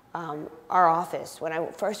Anti-Graffiti, our office, when I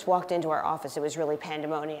first walked into our office, it was really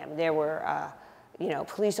pandemonium. There were you know,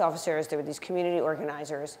 police officers, there were these community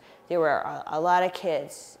organizers, there were a lot of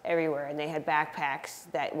kids everywhere, and they had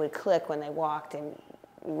backpacks that would click when they walked, and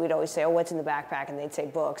we'd always say, oh, what's in the backpack? And they'd say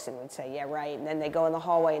books, and we'd say, yeah, right. And then they'd go in the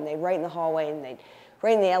hallway, and they'd write in the hallway, and they'd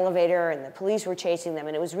write in the elevator, and the police were chasing them,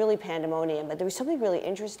 and it was really pandemonium, but there was something really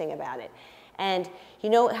interesting about it. And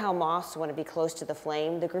you know how moths want to be close to the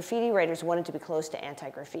flame? The graffiti writers wanted to be close to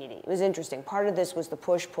anti-graffiti. It was interesting. Part of this was the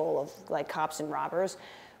push-pull of like cops and robbers,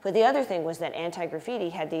 but the other thing was that anti-graffiti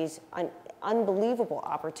had these unbelievable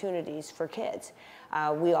opportunities for kids.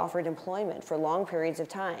 We offered employment for long periods of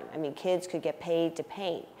time. I mean, kids could get paid to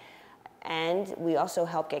paint. And we also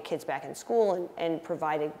helped get kids back in school and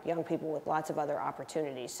provided young people with lots of other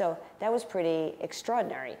opportunities. So that was pretty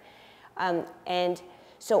extraordinary. And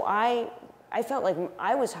so I felt like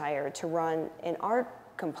I was hired to run an art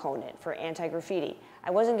component for anti-graffiti.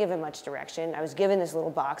 I wasn't given much direction. I was given this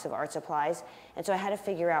little box of art supplies, and so I had to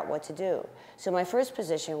figure out what to do. So my first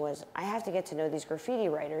position was, I have to get to know these graffiti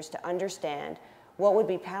writers to understand what would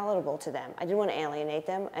be palatable to them. I didn't want to alienate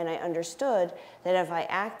them, and I understood that if I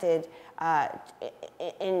acted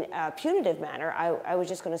in a punitive manner, I was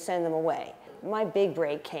just going to send them away. My big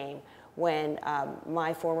break came when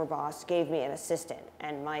my former boss gave me an assistant,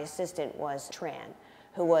 and my assistant was Tran,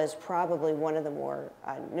 who was probably one of the more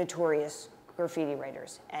notorious graffiti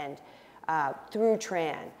writers. And through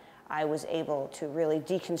Tran, I was able to really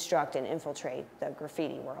deconstruct and infiltrate the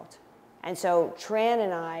graffiti world. And so Tran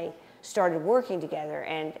and I started working together,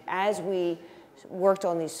 and as we worked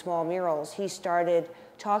on these small murals, he started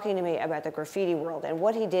talking to me about the graffiti world. And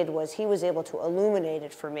what he did was he was able to illuminate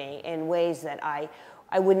it for me in ways that I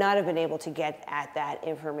would not have been able to get at that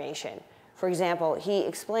information. For example, he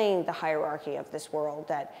explained the hierarchy of this world,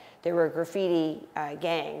 that there were graffiti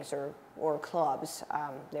gangs or clubs,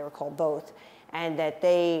 they were called both, and that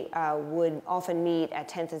they would often meet at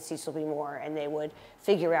 10th and Cecil B. Moore, and they would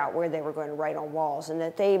figure out where they were going to write on walls, and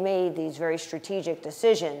that they made these very strategic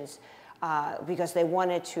decisions because they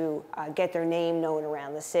wanted to get their name known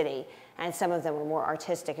around the city. And some of them were more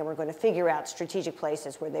artistic and were going to figure out strategic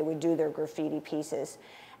places where they would do their graffiti pieces.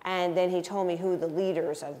 And then he told me who the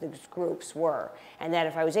leaders of these groups were, and that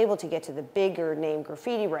if I was able to get to the bigger name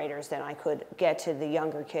graffiti writers, then I could get to the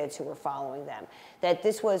younger kids who were following them. That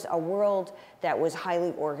this was a world that was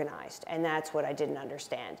highly organized, and that's what I didn't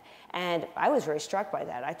understand. And I was very struck by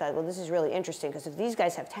that. I thought, well, this is really interesting, because if these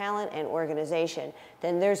guys have talent and organization,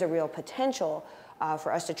 then there's a real potential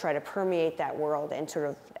for us to try to permeate that world and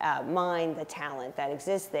sort of mine the talent that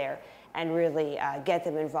exists there and really get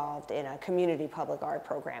them involved in a community public art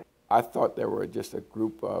program. I thought there were just a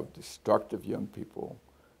group of destructive young people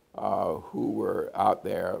who were out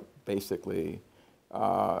there basically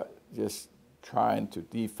just trying to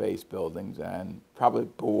deface buildings and probably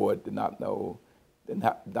bored, did not know, did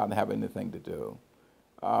not have anything to do.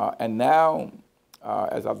 And now,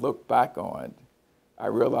 as I look back on it, I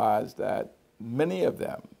realized that many of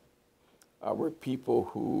them were people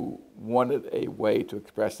who wanted a way to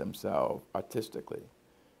express themselves artistically.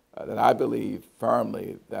 That I believe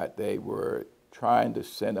firmly that they were trying to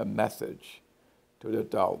send a message to the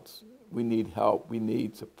adults. We need help, we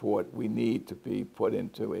need support, we need to be put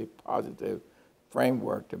into a positive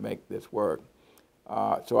framework to make this work.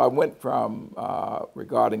 So I went from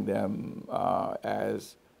regarding them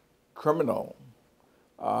as criminal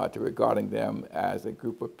to regarding them as a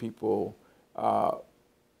group of people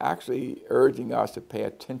actually urging us to pay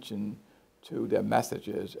attention to their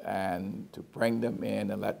messages and to bring them in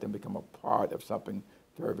and let them become a part of something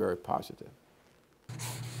very, very positive.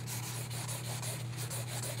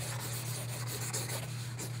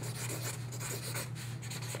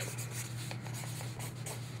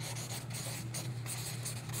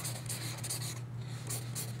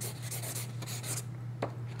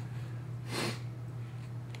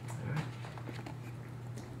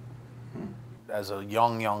 As a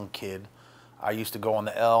young kid, I used to go on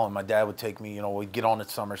the L, and my dad would take me, we'd get on at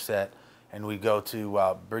Somerset, and we'd go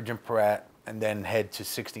to Bridge and Pratt, and then head to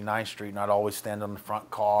 69th Street, and I'd always stand on the front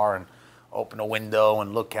car and open a window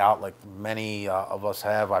and look out, like many of us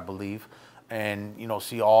have, I believe, and,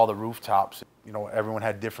 see all the rooftops. Everyone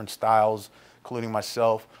had different styles, including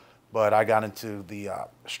myself, but I got into the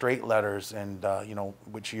straight letters, and,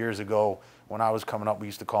 which years ago, when I was coming up, we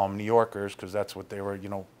used to call them New Yorkers, because that's what they were,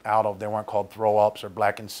 out of. They weren't called throw-ups or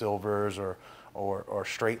black and silvers or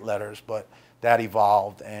straight letters, but that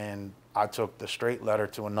evolved, and I took the straight letter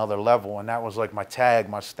to another level, and that was like my tag,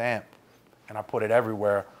 my stamp, and I put it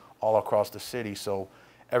everywhere, all across the city, so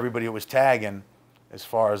everybody was tagging, as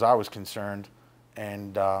far as I was concerned,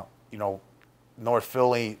 and North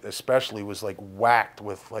Philly especially was like whacked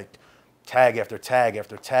with like tag after tag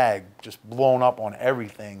after tag, just blown up on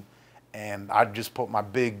everything. And I'd just put my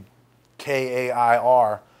big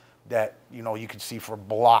Kair that, you could see for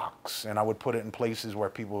blocks, and I would put it in places where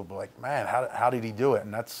people would be like, man, how did he do it?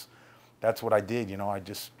 And that's what I did, I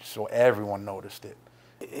just, so everyone noticed it.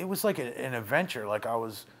 It was like an adventure, like I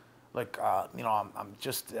was, like, I'm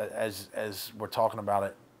just, as we're talking about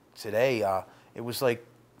it today, it was like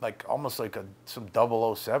almost like some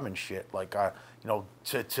 007 shit, like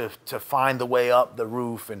to find the way up the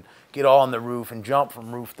roof and get on the roof and jump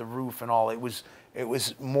from roof to roof and all. It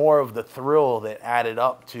was more of the thrill that added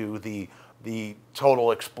up to the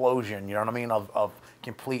total explosion, you know what I mean, of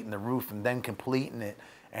completing the roof and then completing it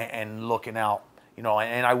and looking out,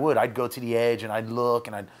 and I'd go to the edge and I'd look,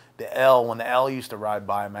 and when the L used to ride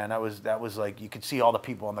by, man, that was like, you could see all the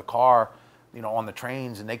people in the car you know, on the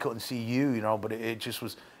trains, and they couldn't see you, you know, but it just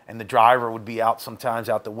was, and the driver would be out sometimes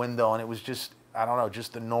out the window, and it was just, I don't know,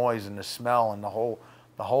 just the noise and the smell and the whole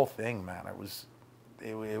thing, man. It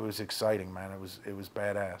was exciting, man. It was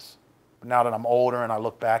badass. But now that I'm older and I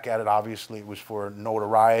look back at it, obviously it was for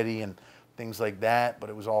notoriety and things like that, but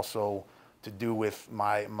it was also to do with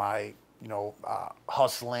my you know,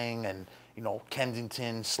 hustling and, you know,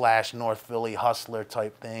 Kensington / North Philly hustler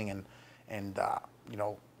type thing, and you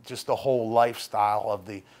know, just the whole lifestyle of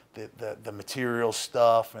the material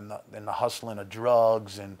stuff and the hustling of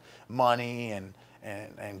drugs and money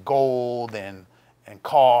and gold and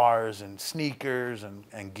cars and sneakers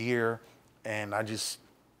and gear, and I just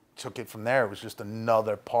took it from there. It was just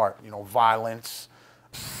another part, you know, violence.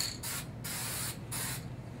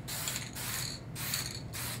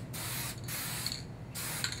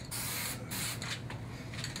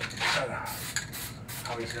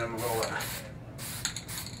 Obviously, I'm a little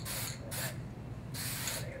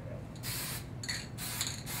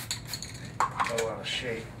out of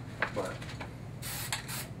shape, but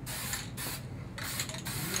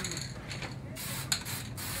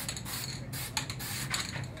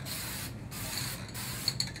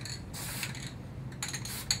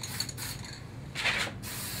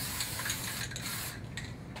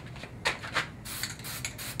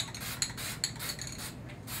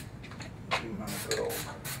good old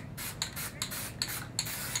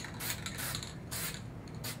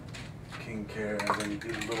King Kair, and then you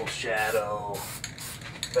do the little shadow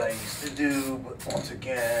that I used to do, but once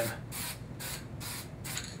again,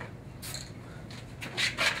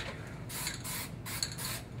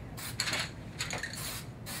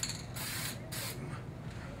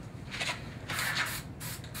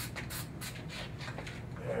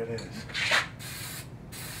 there it is.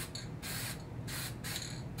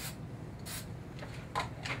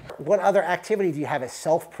 What other activity do you have as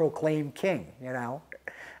self-proclaimed king, you know?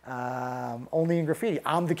 Only in graffiti.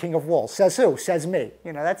 I'm the king of walls. Says who? Says me.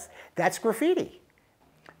 You know, that's graffiti.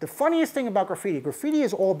 The funniest thing about graffiti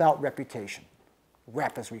is all about reputation.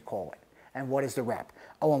 Rep, as we call it. And what is the rep?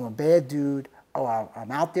 Oh, I'm a bad dude. Oh,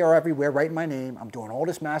 I'm out there everywhere writing my name. I'm doing all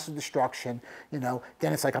this massive destruction. You know,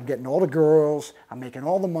 then it's like I'm getting all the girls. I'm making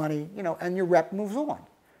all the money, you know, and your rep moves on.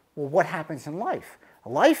 Well, what happens in life?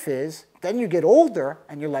 Life is, then you get older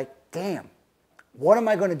and you're like, damn, what am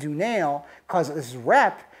I going to do now? Because of this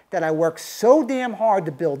rep that I worked so damn hard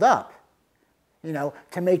to build up, you know,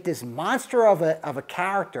 to make this monster of a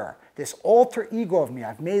character, this alter ego of me.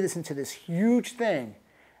 I've made this into this huge thing.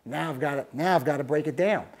 Now I've got to break it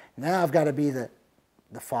down. Now I've got to be the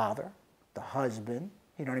father, the husband,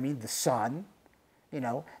 you know what I mean, the son, you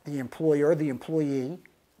know, the employer, the employee.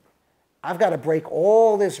 I've got to break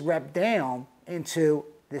all this rep down into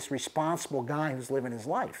this responsible guy who's living his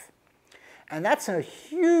life. And that's a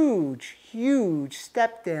huge, huge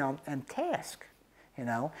step down and task, you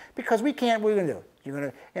know, because we can't, what are you going to do? You're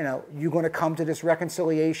going to, you know, you're going to come to this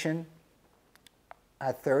reconciliation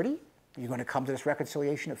at 30? You're going to come to this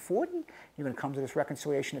reconciliation at 40? You're going to come to this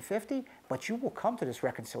reconciliation at 50? But you will come to this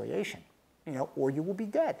reconciliation, you know, or you will be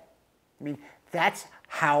dead. I mean, that's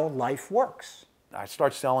how life works. I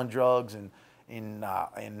started selling drugs in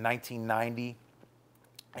 1990,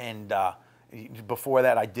 and before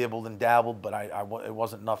that I dibbled and dabbled, but it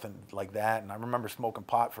wasn't nothing like that. And I remember smoking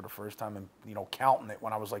pot for the first time and, you know, counting it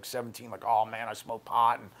when I was like 17, like, oh man, I smoked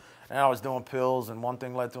pot, and I was doing pills, and one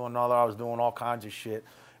thing led to another. I was doing all kinds of shit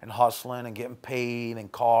and hustling and getting paid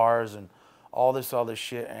and cars and all this other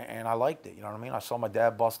shit, and I liked it, you know what I mean? I saw my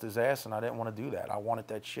dad bust his ass, and I didn't want to do that. I wanted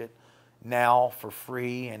that shit now for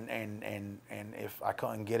free, and if I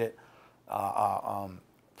couldn't get it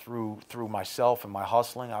through myself and my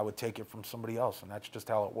hustling, I would take it from somebody else, and that's just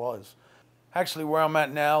how it was. Actually, where I'm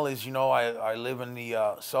at now is, you know, I live in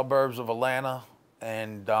the suburbs of Atlanta,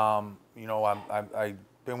 and you know, I've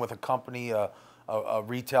been with a company, a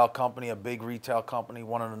retail company, a big retail company,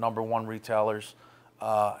 one of the #1 retailers,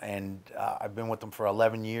 and I've been with them for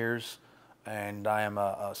 11 years, and I am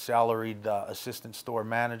a salaried assistant store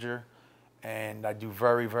manager, and I do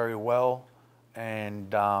very, very well,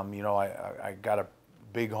 and you know, I got a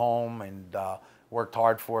big home and worked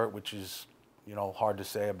hard for it, which is, you know, hard to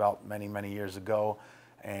say about many, many years ago,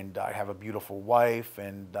 and I have a beautiful wife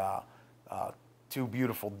and 2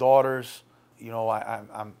 beautiful daughters. You know,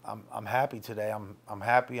 I'm happy today. I'm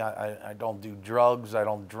happy. I don't do drugs. I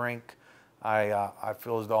don't drink. I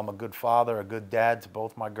feel as though I'm a good father, a good dad to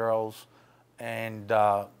both my girls, and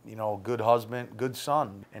you know, good husband, good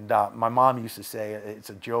son. And my mom used to say, it's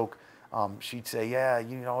a joke, she'd say, yeah,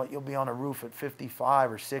 you know, you'll be on a roof at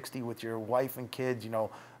 55 or 60 with your wife and kids, you know,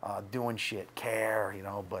 doing shit, Kair, you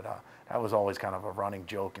know, but that was always kind of a running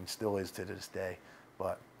joke and still is to this day,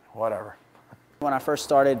 but whatever. When I first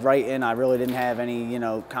started writing, I really didn't have any, you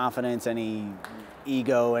know, confidence, any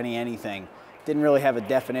ego, anything. Didn't really have a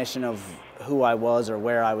definition of who I was or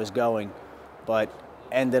where I was going, but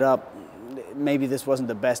ended up, maybe this wasn't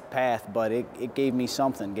the best path, but it gave me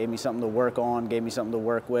something to work on, gave me something to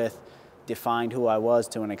work with, defined who I was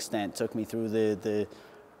to an extent, took me through the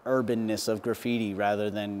urbanness of graffiti rather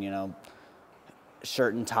than, you know,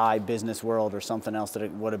 shirt and tie business world or something else that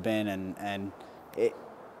it would have been, and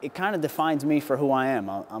it kind of defines me for who I am.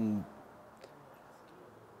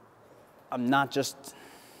 I'm not just,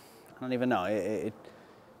 I don't even know,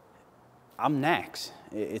 I'm Nax.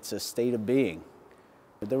 It's a state of being.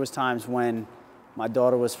 There was times when my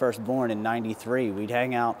daughter was first born in '93, we'd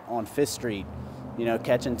hang out on 5th Street, you know,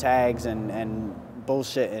 catching tags and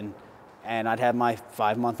bullshitting, and I'd have my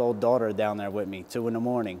 5-month-old daughter down there with me, 2 in the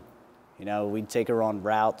morning. You know, we'd take her on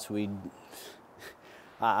routes,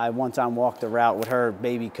 I one time walked a route with her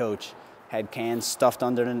baby coach, had cans stuffed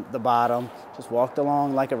under the bottom, just walked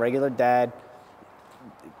along like a regular dad,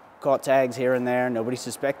 caught tags here and there. Nobody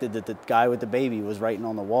suspected that the guy with the baby was writing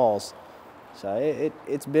on the walls. So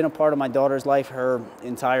it's been a part of my daughter's life, her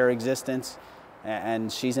entire existence,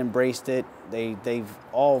 and she's embraced it. They've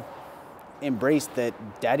all embraced that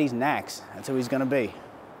daddy's Nax. That's who he's gonna be.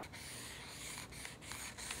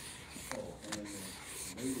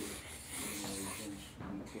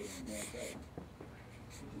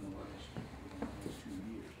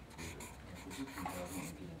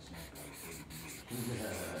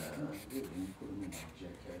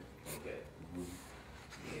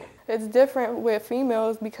 It's different with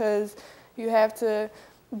females because you have to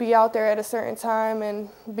be out there at a certain time and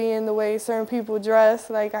being the way certain people dress.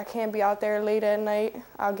 Like, I can't be out there late at night.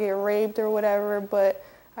 I'll get raped or whatever, but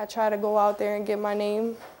I try to go out there and get my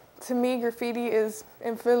name. To me, graffiti is,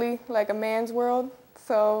 in Philly, like a man's world.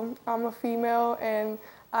 So I'm a female, and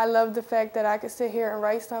I love the fact that I could sit here and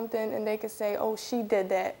write something and they could say, oh, she did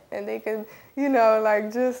that. And they could, you know,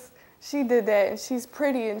 like, just, she did that, and she's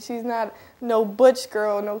pretty, and she's not no butch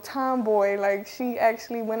girl, no tomboy. Like, she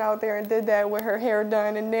actually went out there and did that with her hair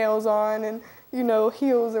done and nails on and, you know,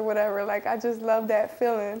 heels or whatever. Like, I just love that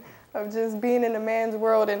feeling of just being in a man's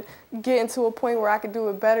world and getting to a point where I could do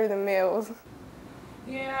it better than males.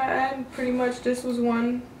 Yeah, and pretty much this was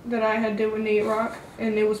one that I had did with Nate Rock,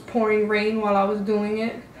 and it was pouring rain while I was doing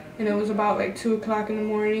it, and it was about like 2 o'clock in the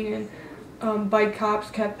morning, and bike cops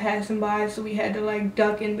kept passing by, so we had to like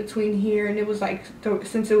duck in between here, and it was like,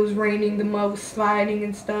 since it was raining, the mud was sliding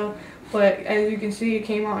and stuff, but as you can see, it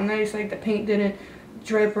came out nice. Like, the paint didn't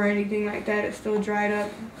drip or anything like that, it still dried up,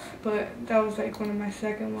 but that was like one of my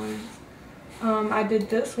second ones. I did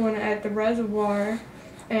this one at the reservoir,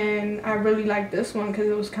 and I really liked this one because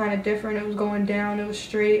it was kind of different. It was going down, it was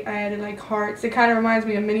straight, I added like hearts. It kind of reminds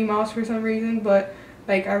me of Minnie Mouse for some reason, but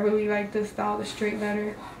like, I really like this style, the straight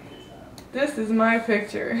letter. This is my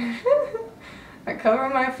picture. I cover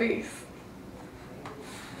my face.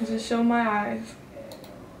 Just show my eyes.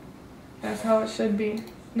 That's how it should be.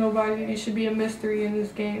 It should be a mystery in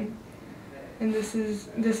this game. And this is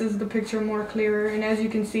the picture more clearer. And as you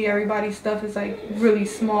can see, everybody's stuff is like really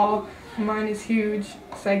small. Mine is huge.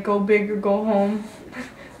 It's like go big or go home.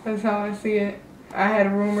 That's how I see it. I had a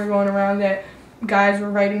rumor going around that guys were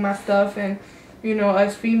writing my stuff, and you know,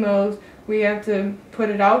 us females, we have to put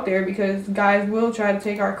it out there because guys will try to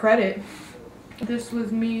take our credit. This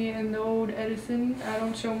was me and the old Edison. I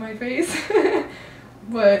don't show my face.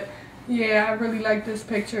 But yeah, I really like this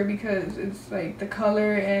picture because it's like the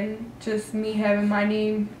color and just me having my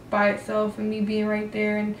name by itself and me being right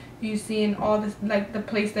there, and you seeing all this, like the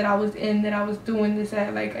place that I was in, that I was doing this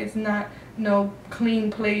at. Like, it's not no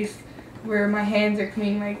clean place where my hands are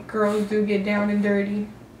clean. Like, girls do get down and dirty.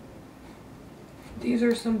 These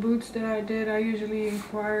are some boots that I did. I usually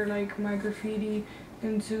inquire like my graffiti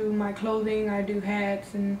into my clothing. I do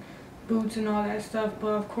hats and boots and all that stuff, but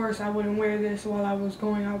of course I wouldn't wear this while I was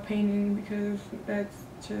going out painting because that's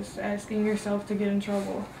just asking yourself to get in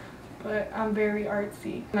trouble. But I'm very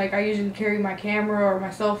artsy. Like, I usually carry my camera or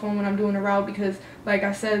my cell phone when I'm doing a route because, like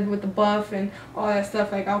I said, with the buff and all that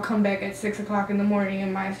stuff, like, I'll come back at 6 o'clock in the morning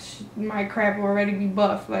and my crap will already be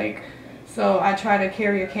buff. Like, so I try to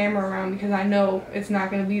carry a camera around because I know it's not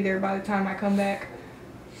going to be there by the time I come back.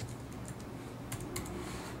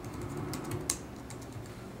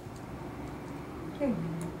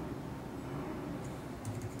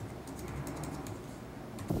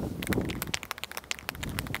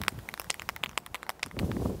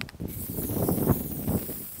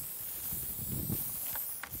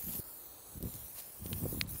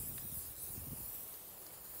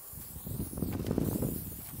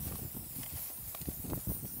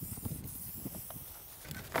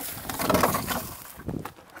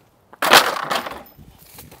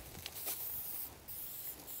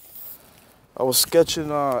 I was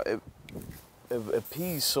sketching a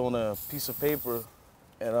piece on a piece of paper,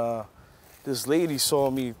 and this lady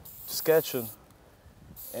saw me sketching,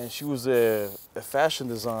 and she was a fashion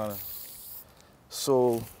designer.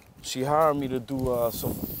 So she hired me to do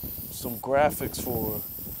some graphics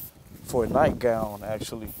for a nightgown,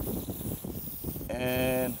 actually.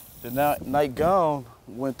 And the nightgown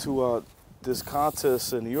went to this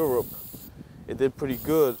contest in Europe. It did pretty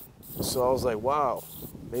good. So I was like, wow,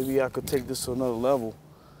 maybe I could take this to another level.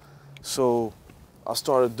 So I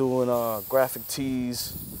started doing graphic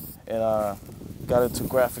tees, and I got into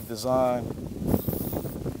graphic design.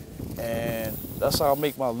 And that's how I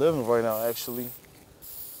make my living right now, actually.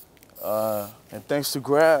 And thanks to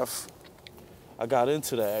Graph, I got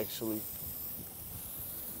into that, actually.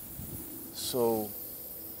 So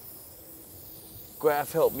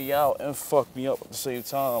Graph helped me out and fucked me up at the same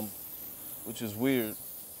time, which is weird,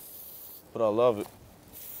 but I love it.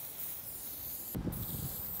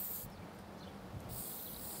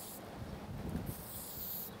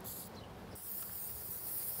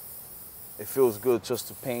 It feels good just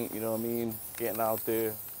to paint, you know what I mean? Getting out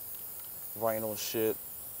there, writing on shit,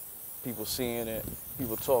 people seeing it,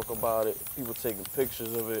 people talk about it, people taking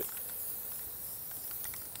pictures of it.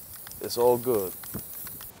 It's all good.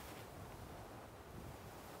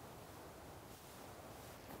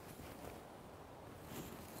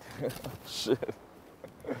 Shit.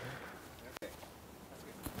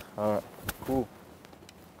 All right, cool.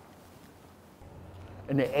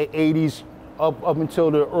 In the 80s, up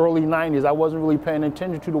until the early 90s, I wasn't really paying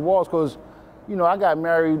attention to the walls because, you know, I got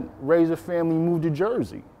married, raised a family, moved to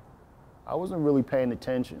Jersey. I wasn't really paying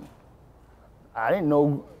attention. I didn't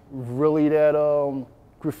know really that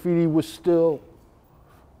graffiti was still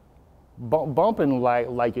bumping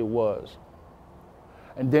like it was.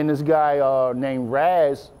 And then this guy named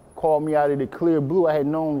Raz called me out of the clear blue. I had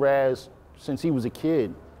known Raz since he was a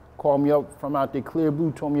kid. Called me up from out the clear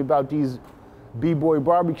blue, told me about these B-boy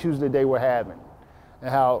barbecues that they were having and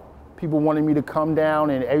how people wanted me to come down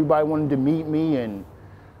and everybody wanted to meet me and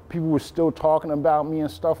people were still talking about me and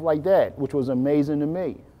stuff like that, which was amazing to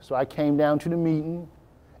me. So I came down to the meeting.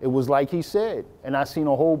 It was like he said, and I seen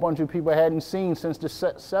a whole bunch of people I hadn't seen since the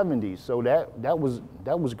 70s. So that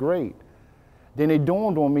was great. Then it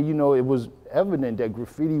dawned on me, you know, it was evident that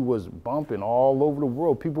graffiti was bumping all over the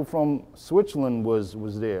world. People from Switzerland was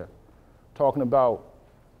there talking about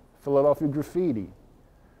Philadelphia graffiti.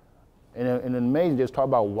 And amazing, they was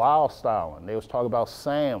talking about wild styling. They was talking about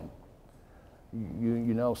Sam,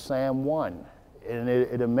 you know, Sam 1. And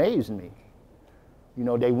it amazed me. You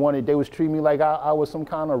know, they was treating me like I was some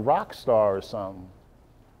kind of rock star or something.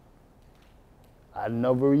 I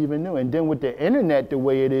never even knew. And then with the internet the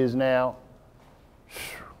way it is now,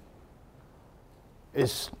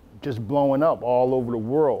 it's just blowing up all over the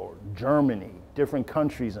world. Germany, different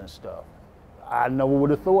countries and stuff. I never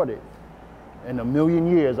would have thought it. In a million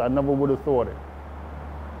years, I never would have thought it.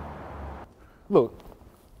 Look.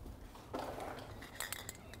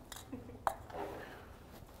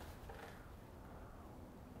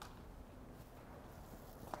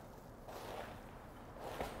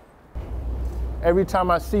 Every time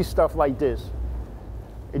I see stuff like this,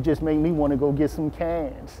 it just makes me want to go get some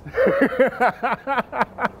cans.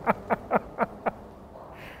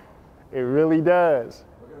 It really does.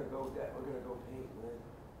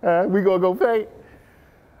 We gonna go paint?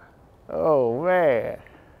 Oh man.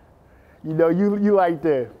 You know, you like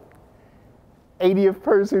the 80th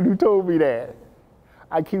person who told me that.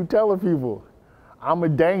 I keep telling people, I'm a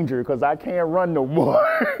danger because I can't run no more.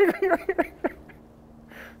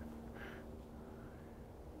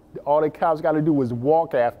 All the cops got to do is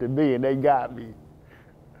walk after me and they got me.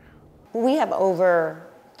 We have over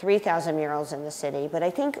 3,000 murals in the city, but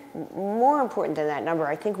I think more important than that number,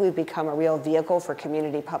 I think we've become a real vehicle for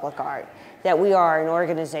community public art, that we are an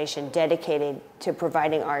organization dedicated to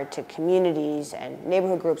providing art to communities and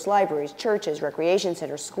neighborhood groups, libraries, churches, recreation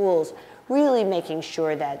centers, schools, really making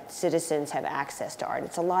sure that citizens have access to art.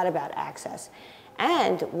 It's a lot about access.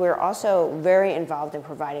 And we're also very involved in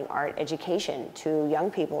providing art education to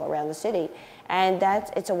young people around the city. And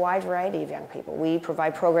it's a wide variety of young people. We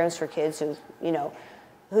provide programs for kids who, you know,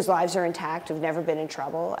 whose lives are intact, who've never been in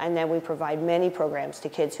trouble. And then we provide many programs to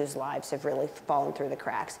kids whose lives have really fallen through the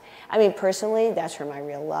cracks. I mean, personally, that's where my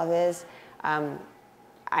real love is.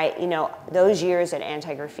 You know, those years at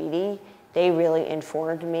Anti-Graffiti, they really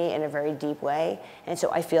informed me in a very deep way. And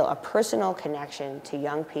so I feel a personal connection to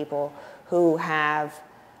young people who have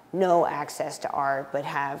no access to art, but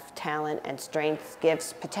have talent and strengths,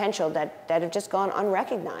 gifts, potential that have just gone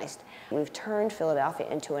unrecognized. We've turned Philadelphia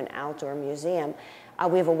into an outdoor museum.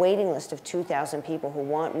 We have a waiting list of 2,000 people who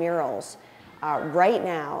want murals right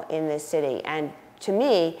now in this city. And to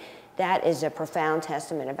me, that is a profound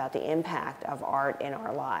testament about the impact of art in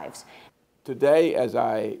our lives. Today, as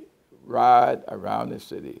I ride around the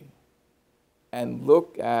city and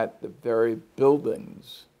look at the very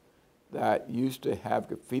buildings that used to have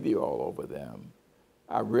graffiti all over them,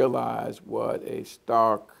 I realize what a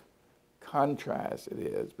stark contrast it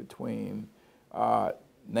is between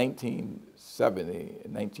 1970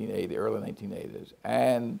 and 1980, early 1980s,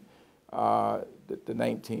 and the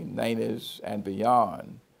 1990s and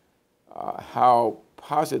beyond, how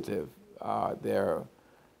positive there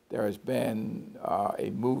has been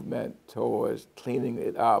a movement towards cleaning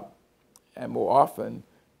it up, and more often,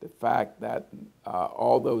 the fact that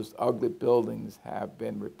all those ugly buildings have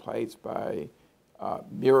been replaced by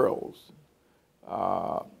murals.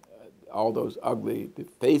 All those ugly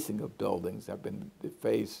defacing of buildings have been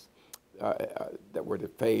defaced, that were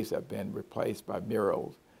defaced have been replaced by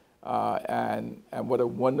murals. And what a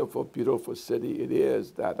wonderful, beautiful city it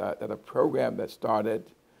is that a program that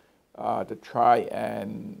started to try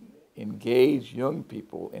and engage young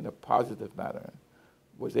people in a positive manner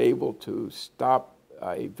was able to stop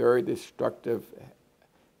a very destructive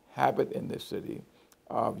habit in this city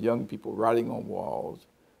of young people writing on walls,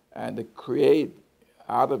 and to create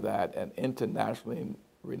out of that an internationally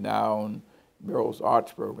renowned murals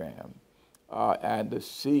arts program, and to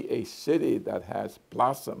see a city that has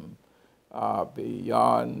blossomed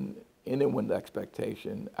beyond anyone's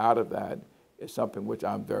expectation out of that is something which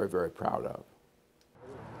I'm very, very proud of.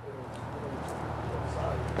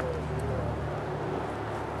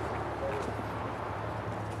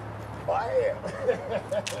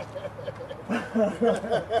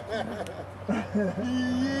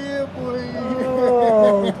 Yeah, boy.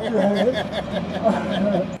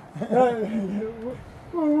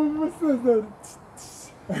 Oh, what's this?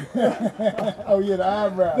 Oh, yeah, the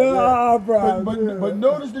eyebrows. The eyebrows. But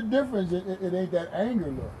notice the difference. It ain't that anger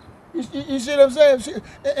look. You see what I'm saying?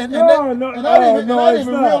 And I didn't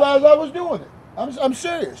even realize I was doing it. I'm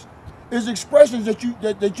serious. It's expressions that you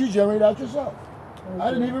generate out yourself. Okay.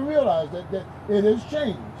 I didn't even realize that it has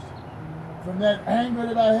changed from that anger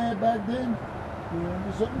that I had back then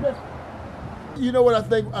to something different. You know what I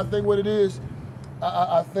think? I think what it is.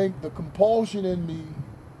 I think the compulsion in me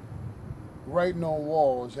writing on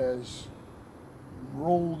walls has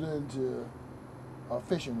rolled into a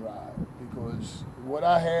fishing rod, because what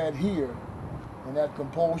I had here and that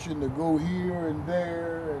compulsion to go here and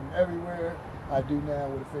there and everywhere, I do now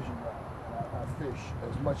with a fishing rod. I fish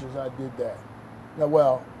as much as I did that. Now,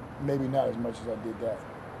 well, maybe not as much as I did that.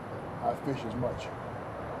 I fish as much.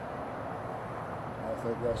 I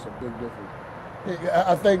think that's a big difference.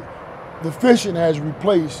 I think the fishing has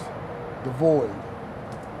replaced the void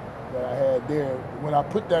that I had there. When I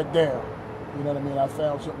put that down, you know what I mean? I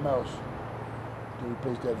found something else to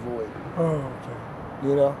replace that void. Oh, okay.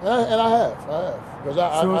 You know, and I have.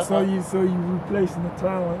 So you replacing the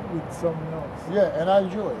talent with something else. Yeah, and I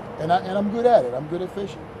enjoy it, and I'm good at it. I'm good at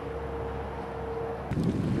fishing.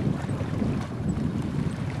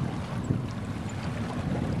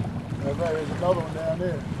 That's right. There's another one down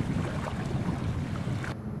there.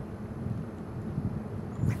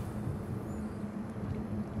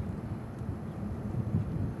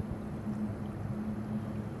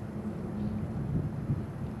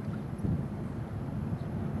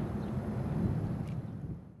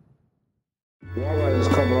 Wall writers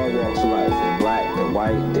cover all walks of life, the black, the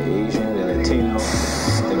white, the Asian, the Latino.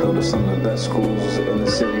 They go to some of the best schools in the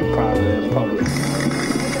city, private and public.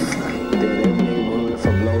 They're in every neighborhood,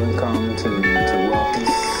 from low income to wealthy.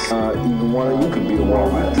 Even one of you could be a wall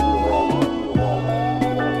writer.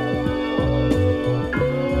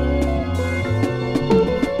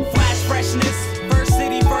 Flash freshness, first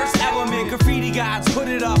city, first element. Graffiti gods put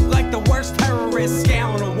it up like the worst terrorists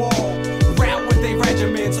scaling a wall.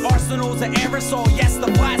 Regiments, arsenals of aerosol, yes,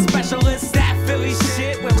 the flat specialists. That Philly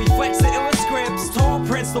shit where we flex the illest scripts. Tall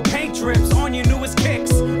prints, the paint drips on your newest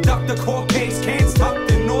kicks. Duck the court case, cans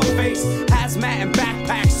tucked in North Face. Hazmat and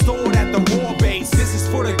backpacks stored at the war base. This is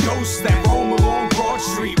for the ghosts that roam along Broad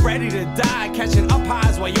Street, ready to die, catching up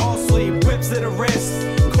highs while y'all sleep. Whips to the wrist,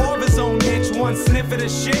 carve his own niche, one sniff of the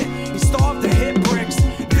shit. He starved to hit bricks.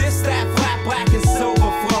 This, that, flat, black, and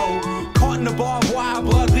silver flow. Caught in the barbed wire,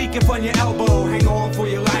 blood leaking from your elbow. Hang on for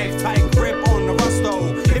your life, tight grip on the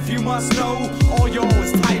rusto. If you must know, all y'all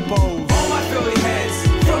is typos. All my Philly heads,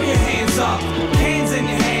 throw your hands up. Hands in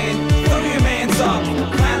your hand, throw your mans up.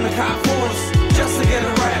 Climb the cop force, just to get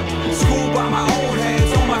a rep. Schooled by my old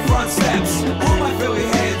heads on my front steps. All my Philly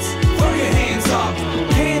heads, throw your hands up.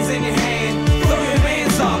 Hands in your hand, throw your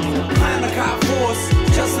mans up. Climb the cop force,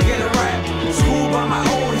 just to get a rep. Schooled by my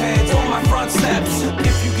old heads on my front steps.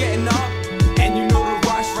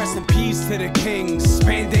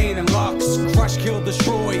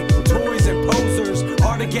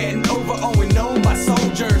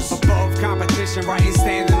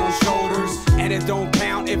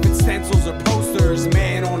 pencils or posters,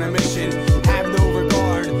 man on a mission, have no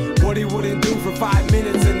regard. What he wouldn't do for 5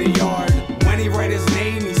 minutes in the yard. When he read his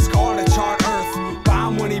name, he scarred a charred earth.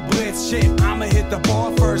 Bomb when he blitz, shit, I'ma hit the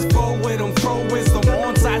ball first. Flow with him, throw wisdom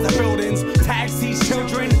on sides of buildings. Tags teach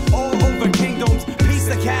children all over kingdoms. Piece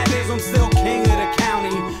the cat is, I'm still king of the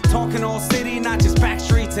county. Talking all city, not just back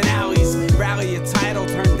streets and alleys. Rally a title,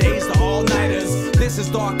 turn days to all-nighters. This is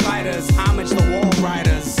Dark Lighters, homage to wall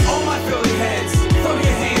riders. All my Philly heads, throw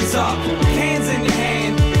your hands up. Hands in your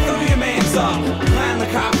hand, throw your mans up. Climb the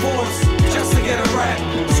cop force, just to get a rep.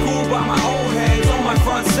 Schooled by my old heads on my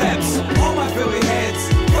front steps. All my Philly heads,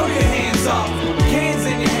 throw your hands up. Hands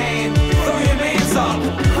in your hand, throw your mans up.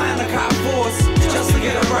 Climb the cop force, just to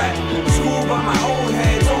get a rep. Schooled by my old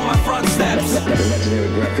heads on my front steps. The legendary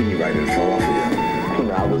graffiti writer in Philadelphia. You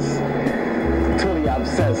know, I was totally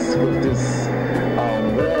obsessed with this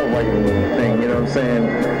wall writing thing, you know what I'm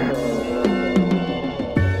saying?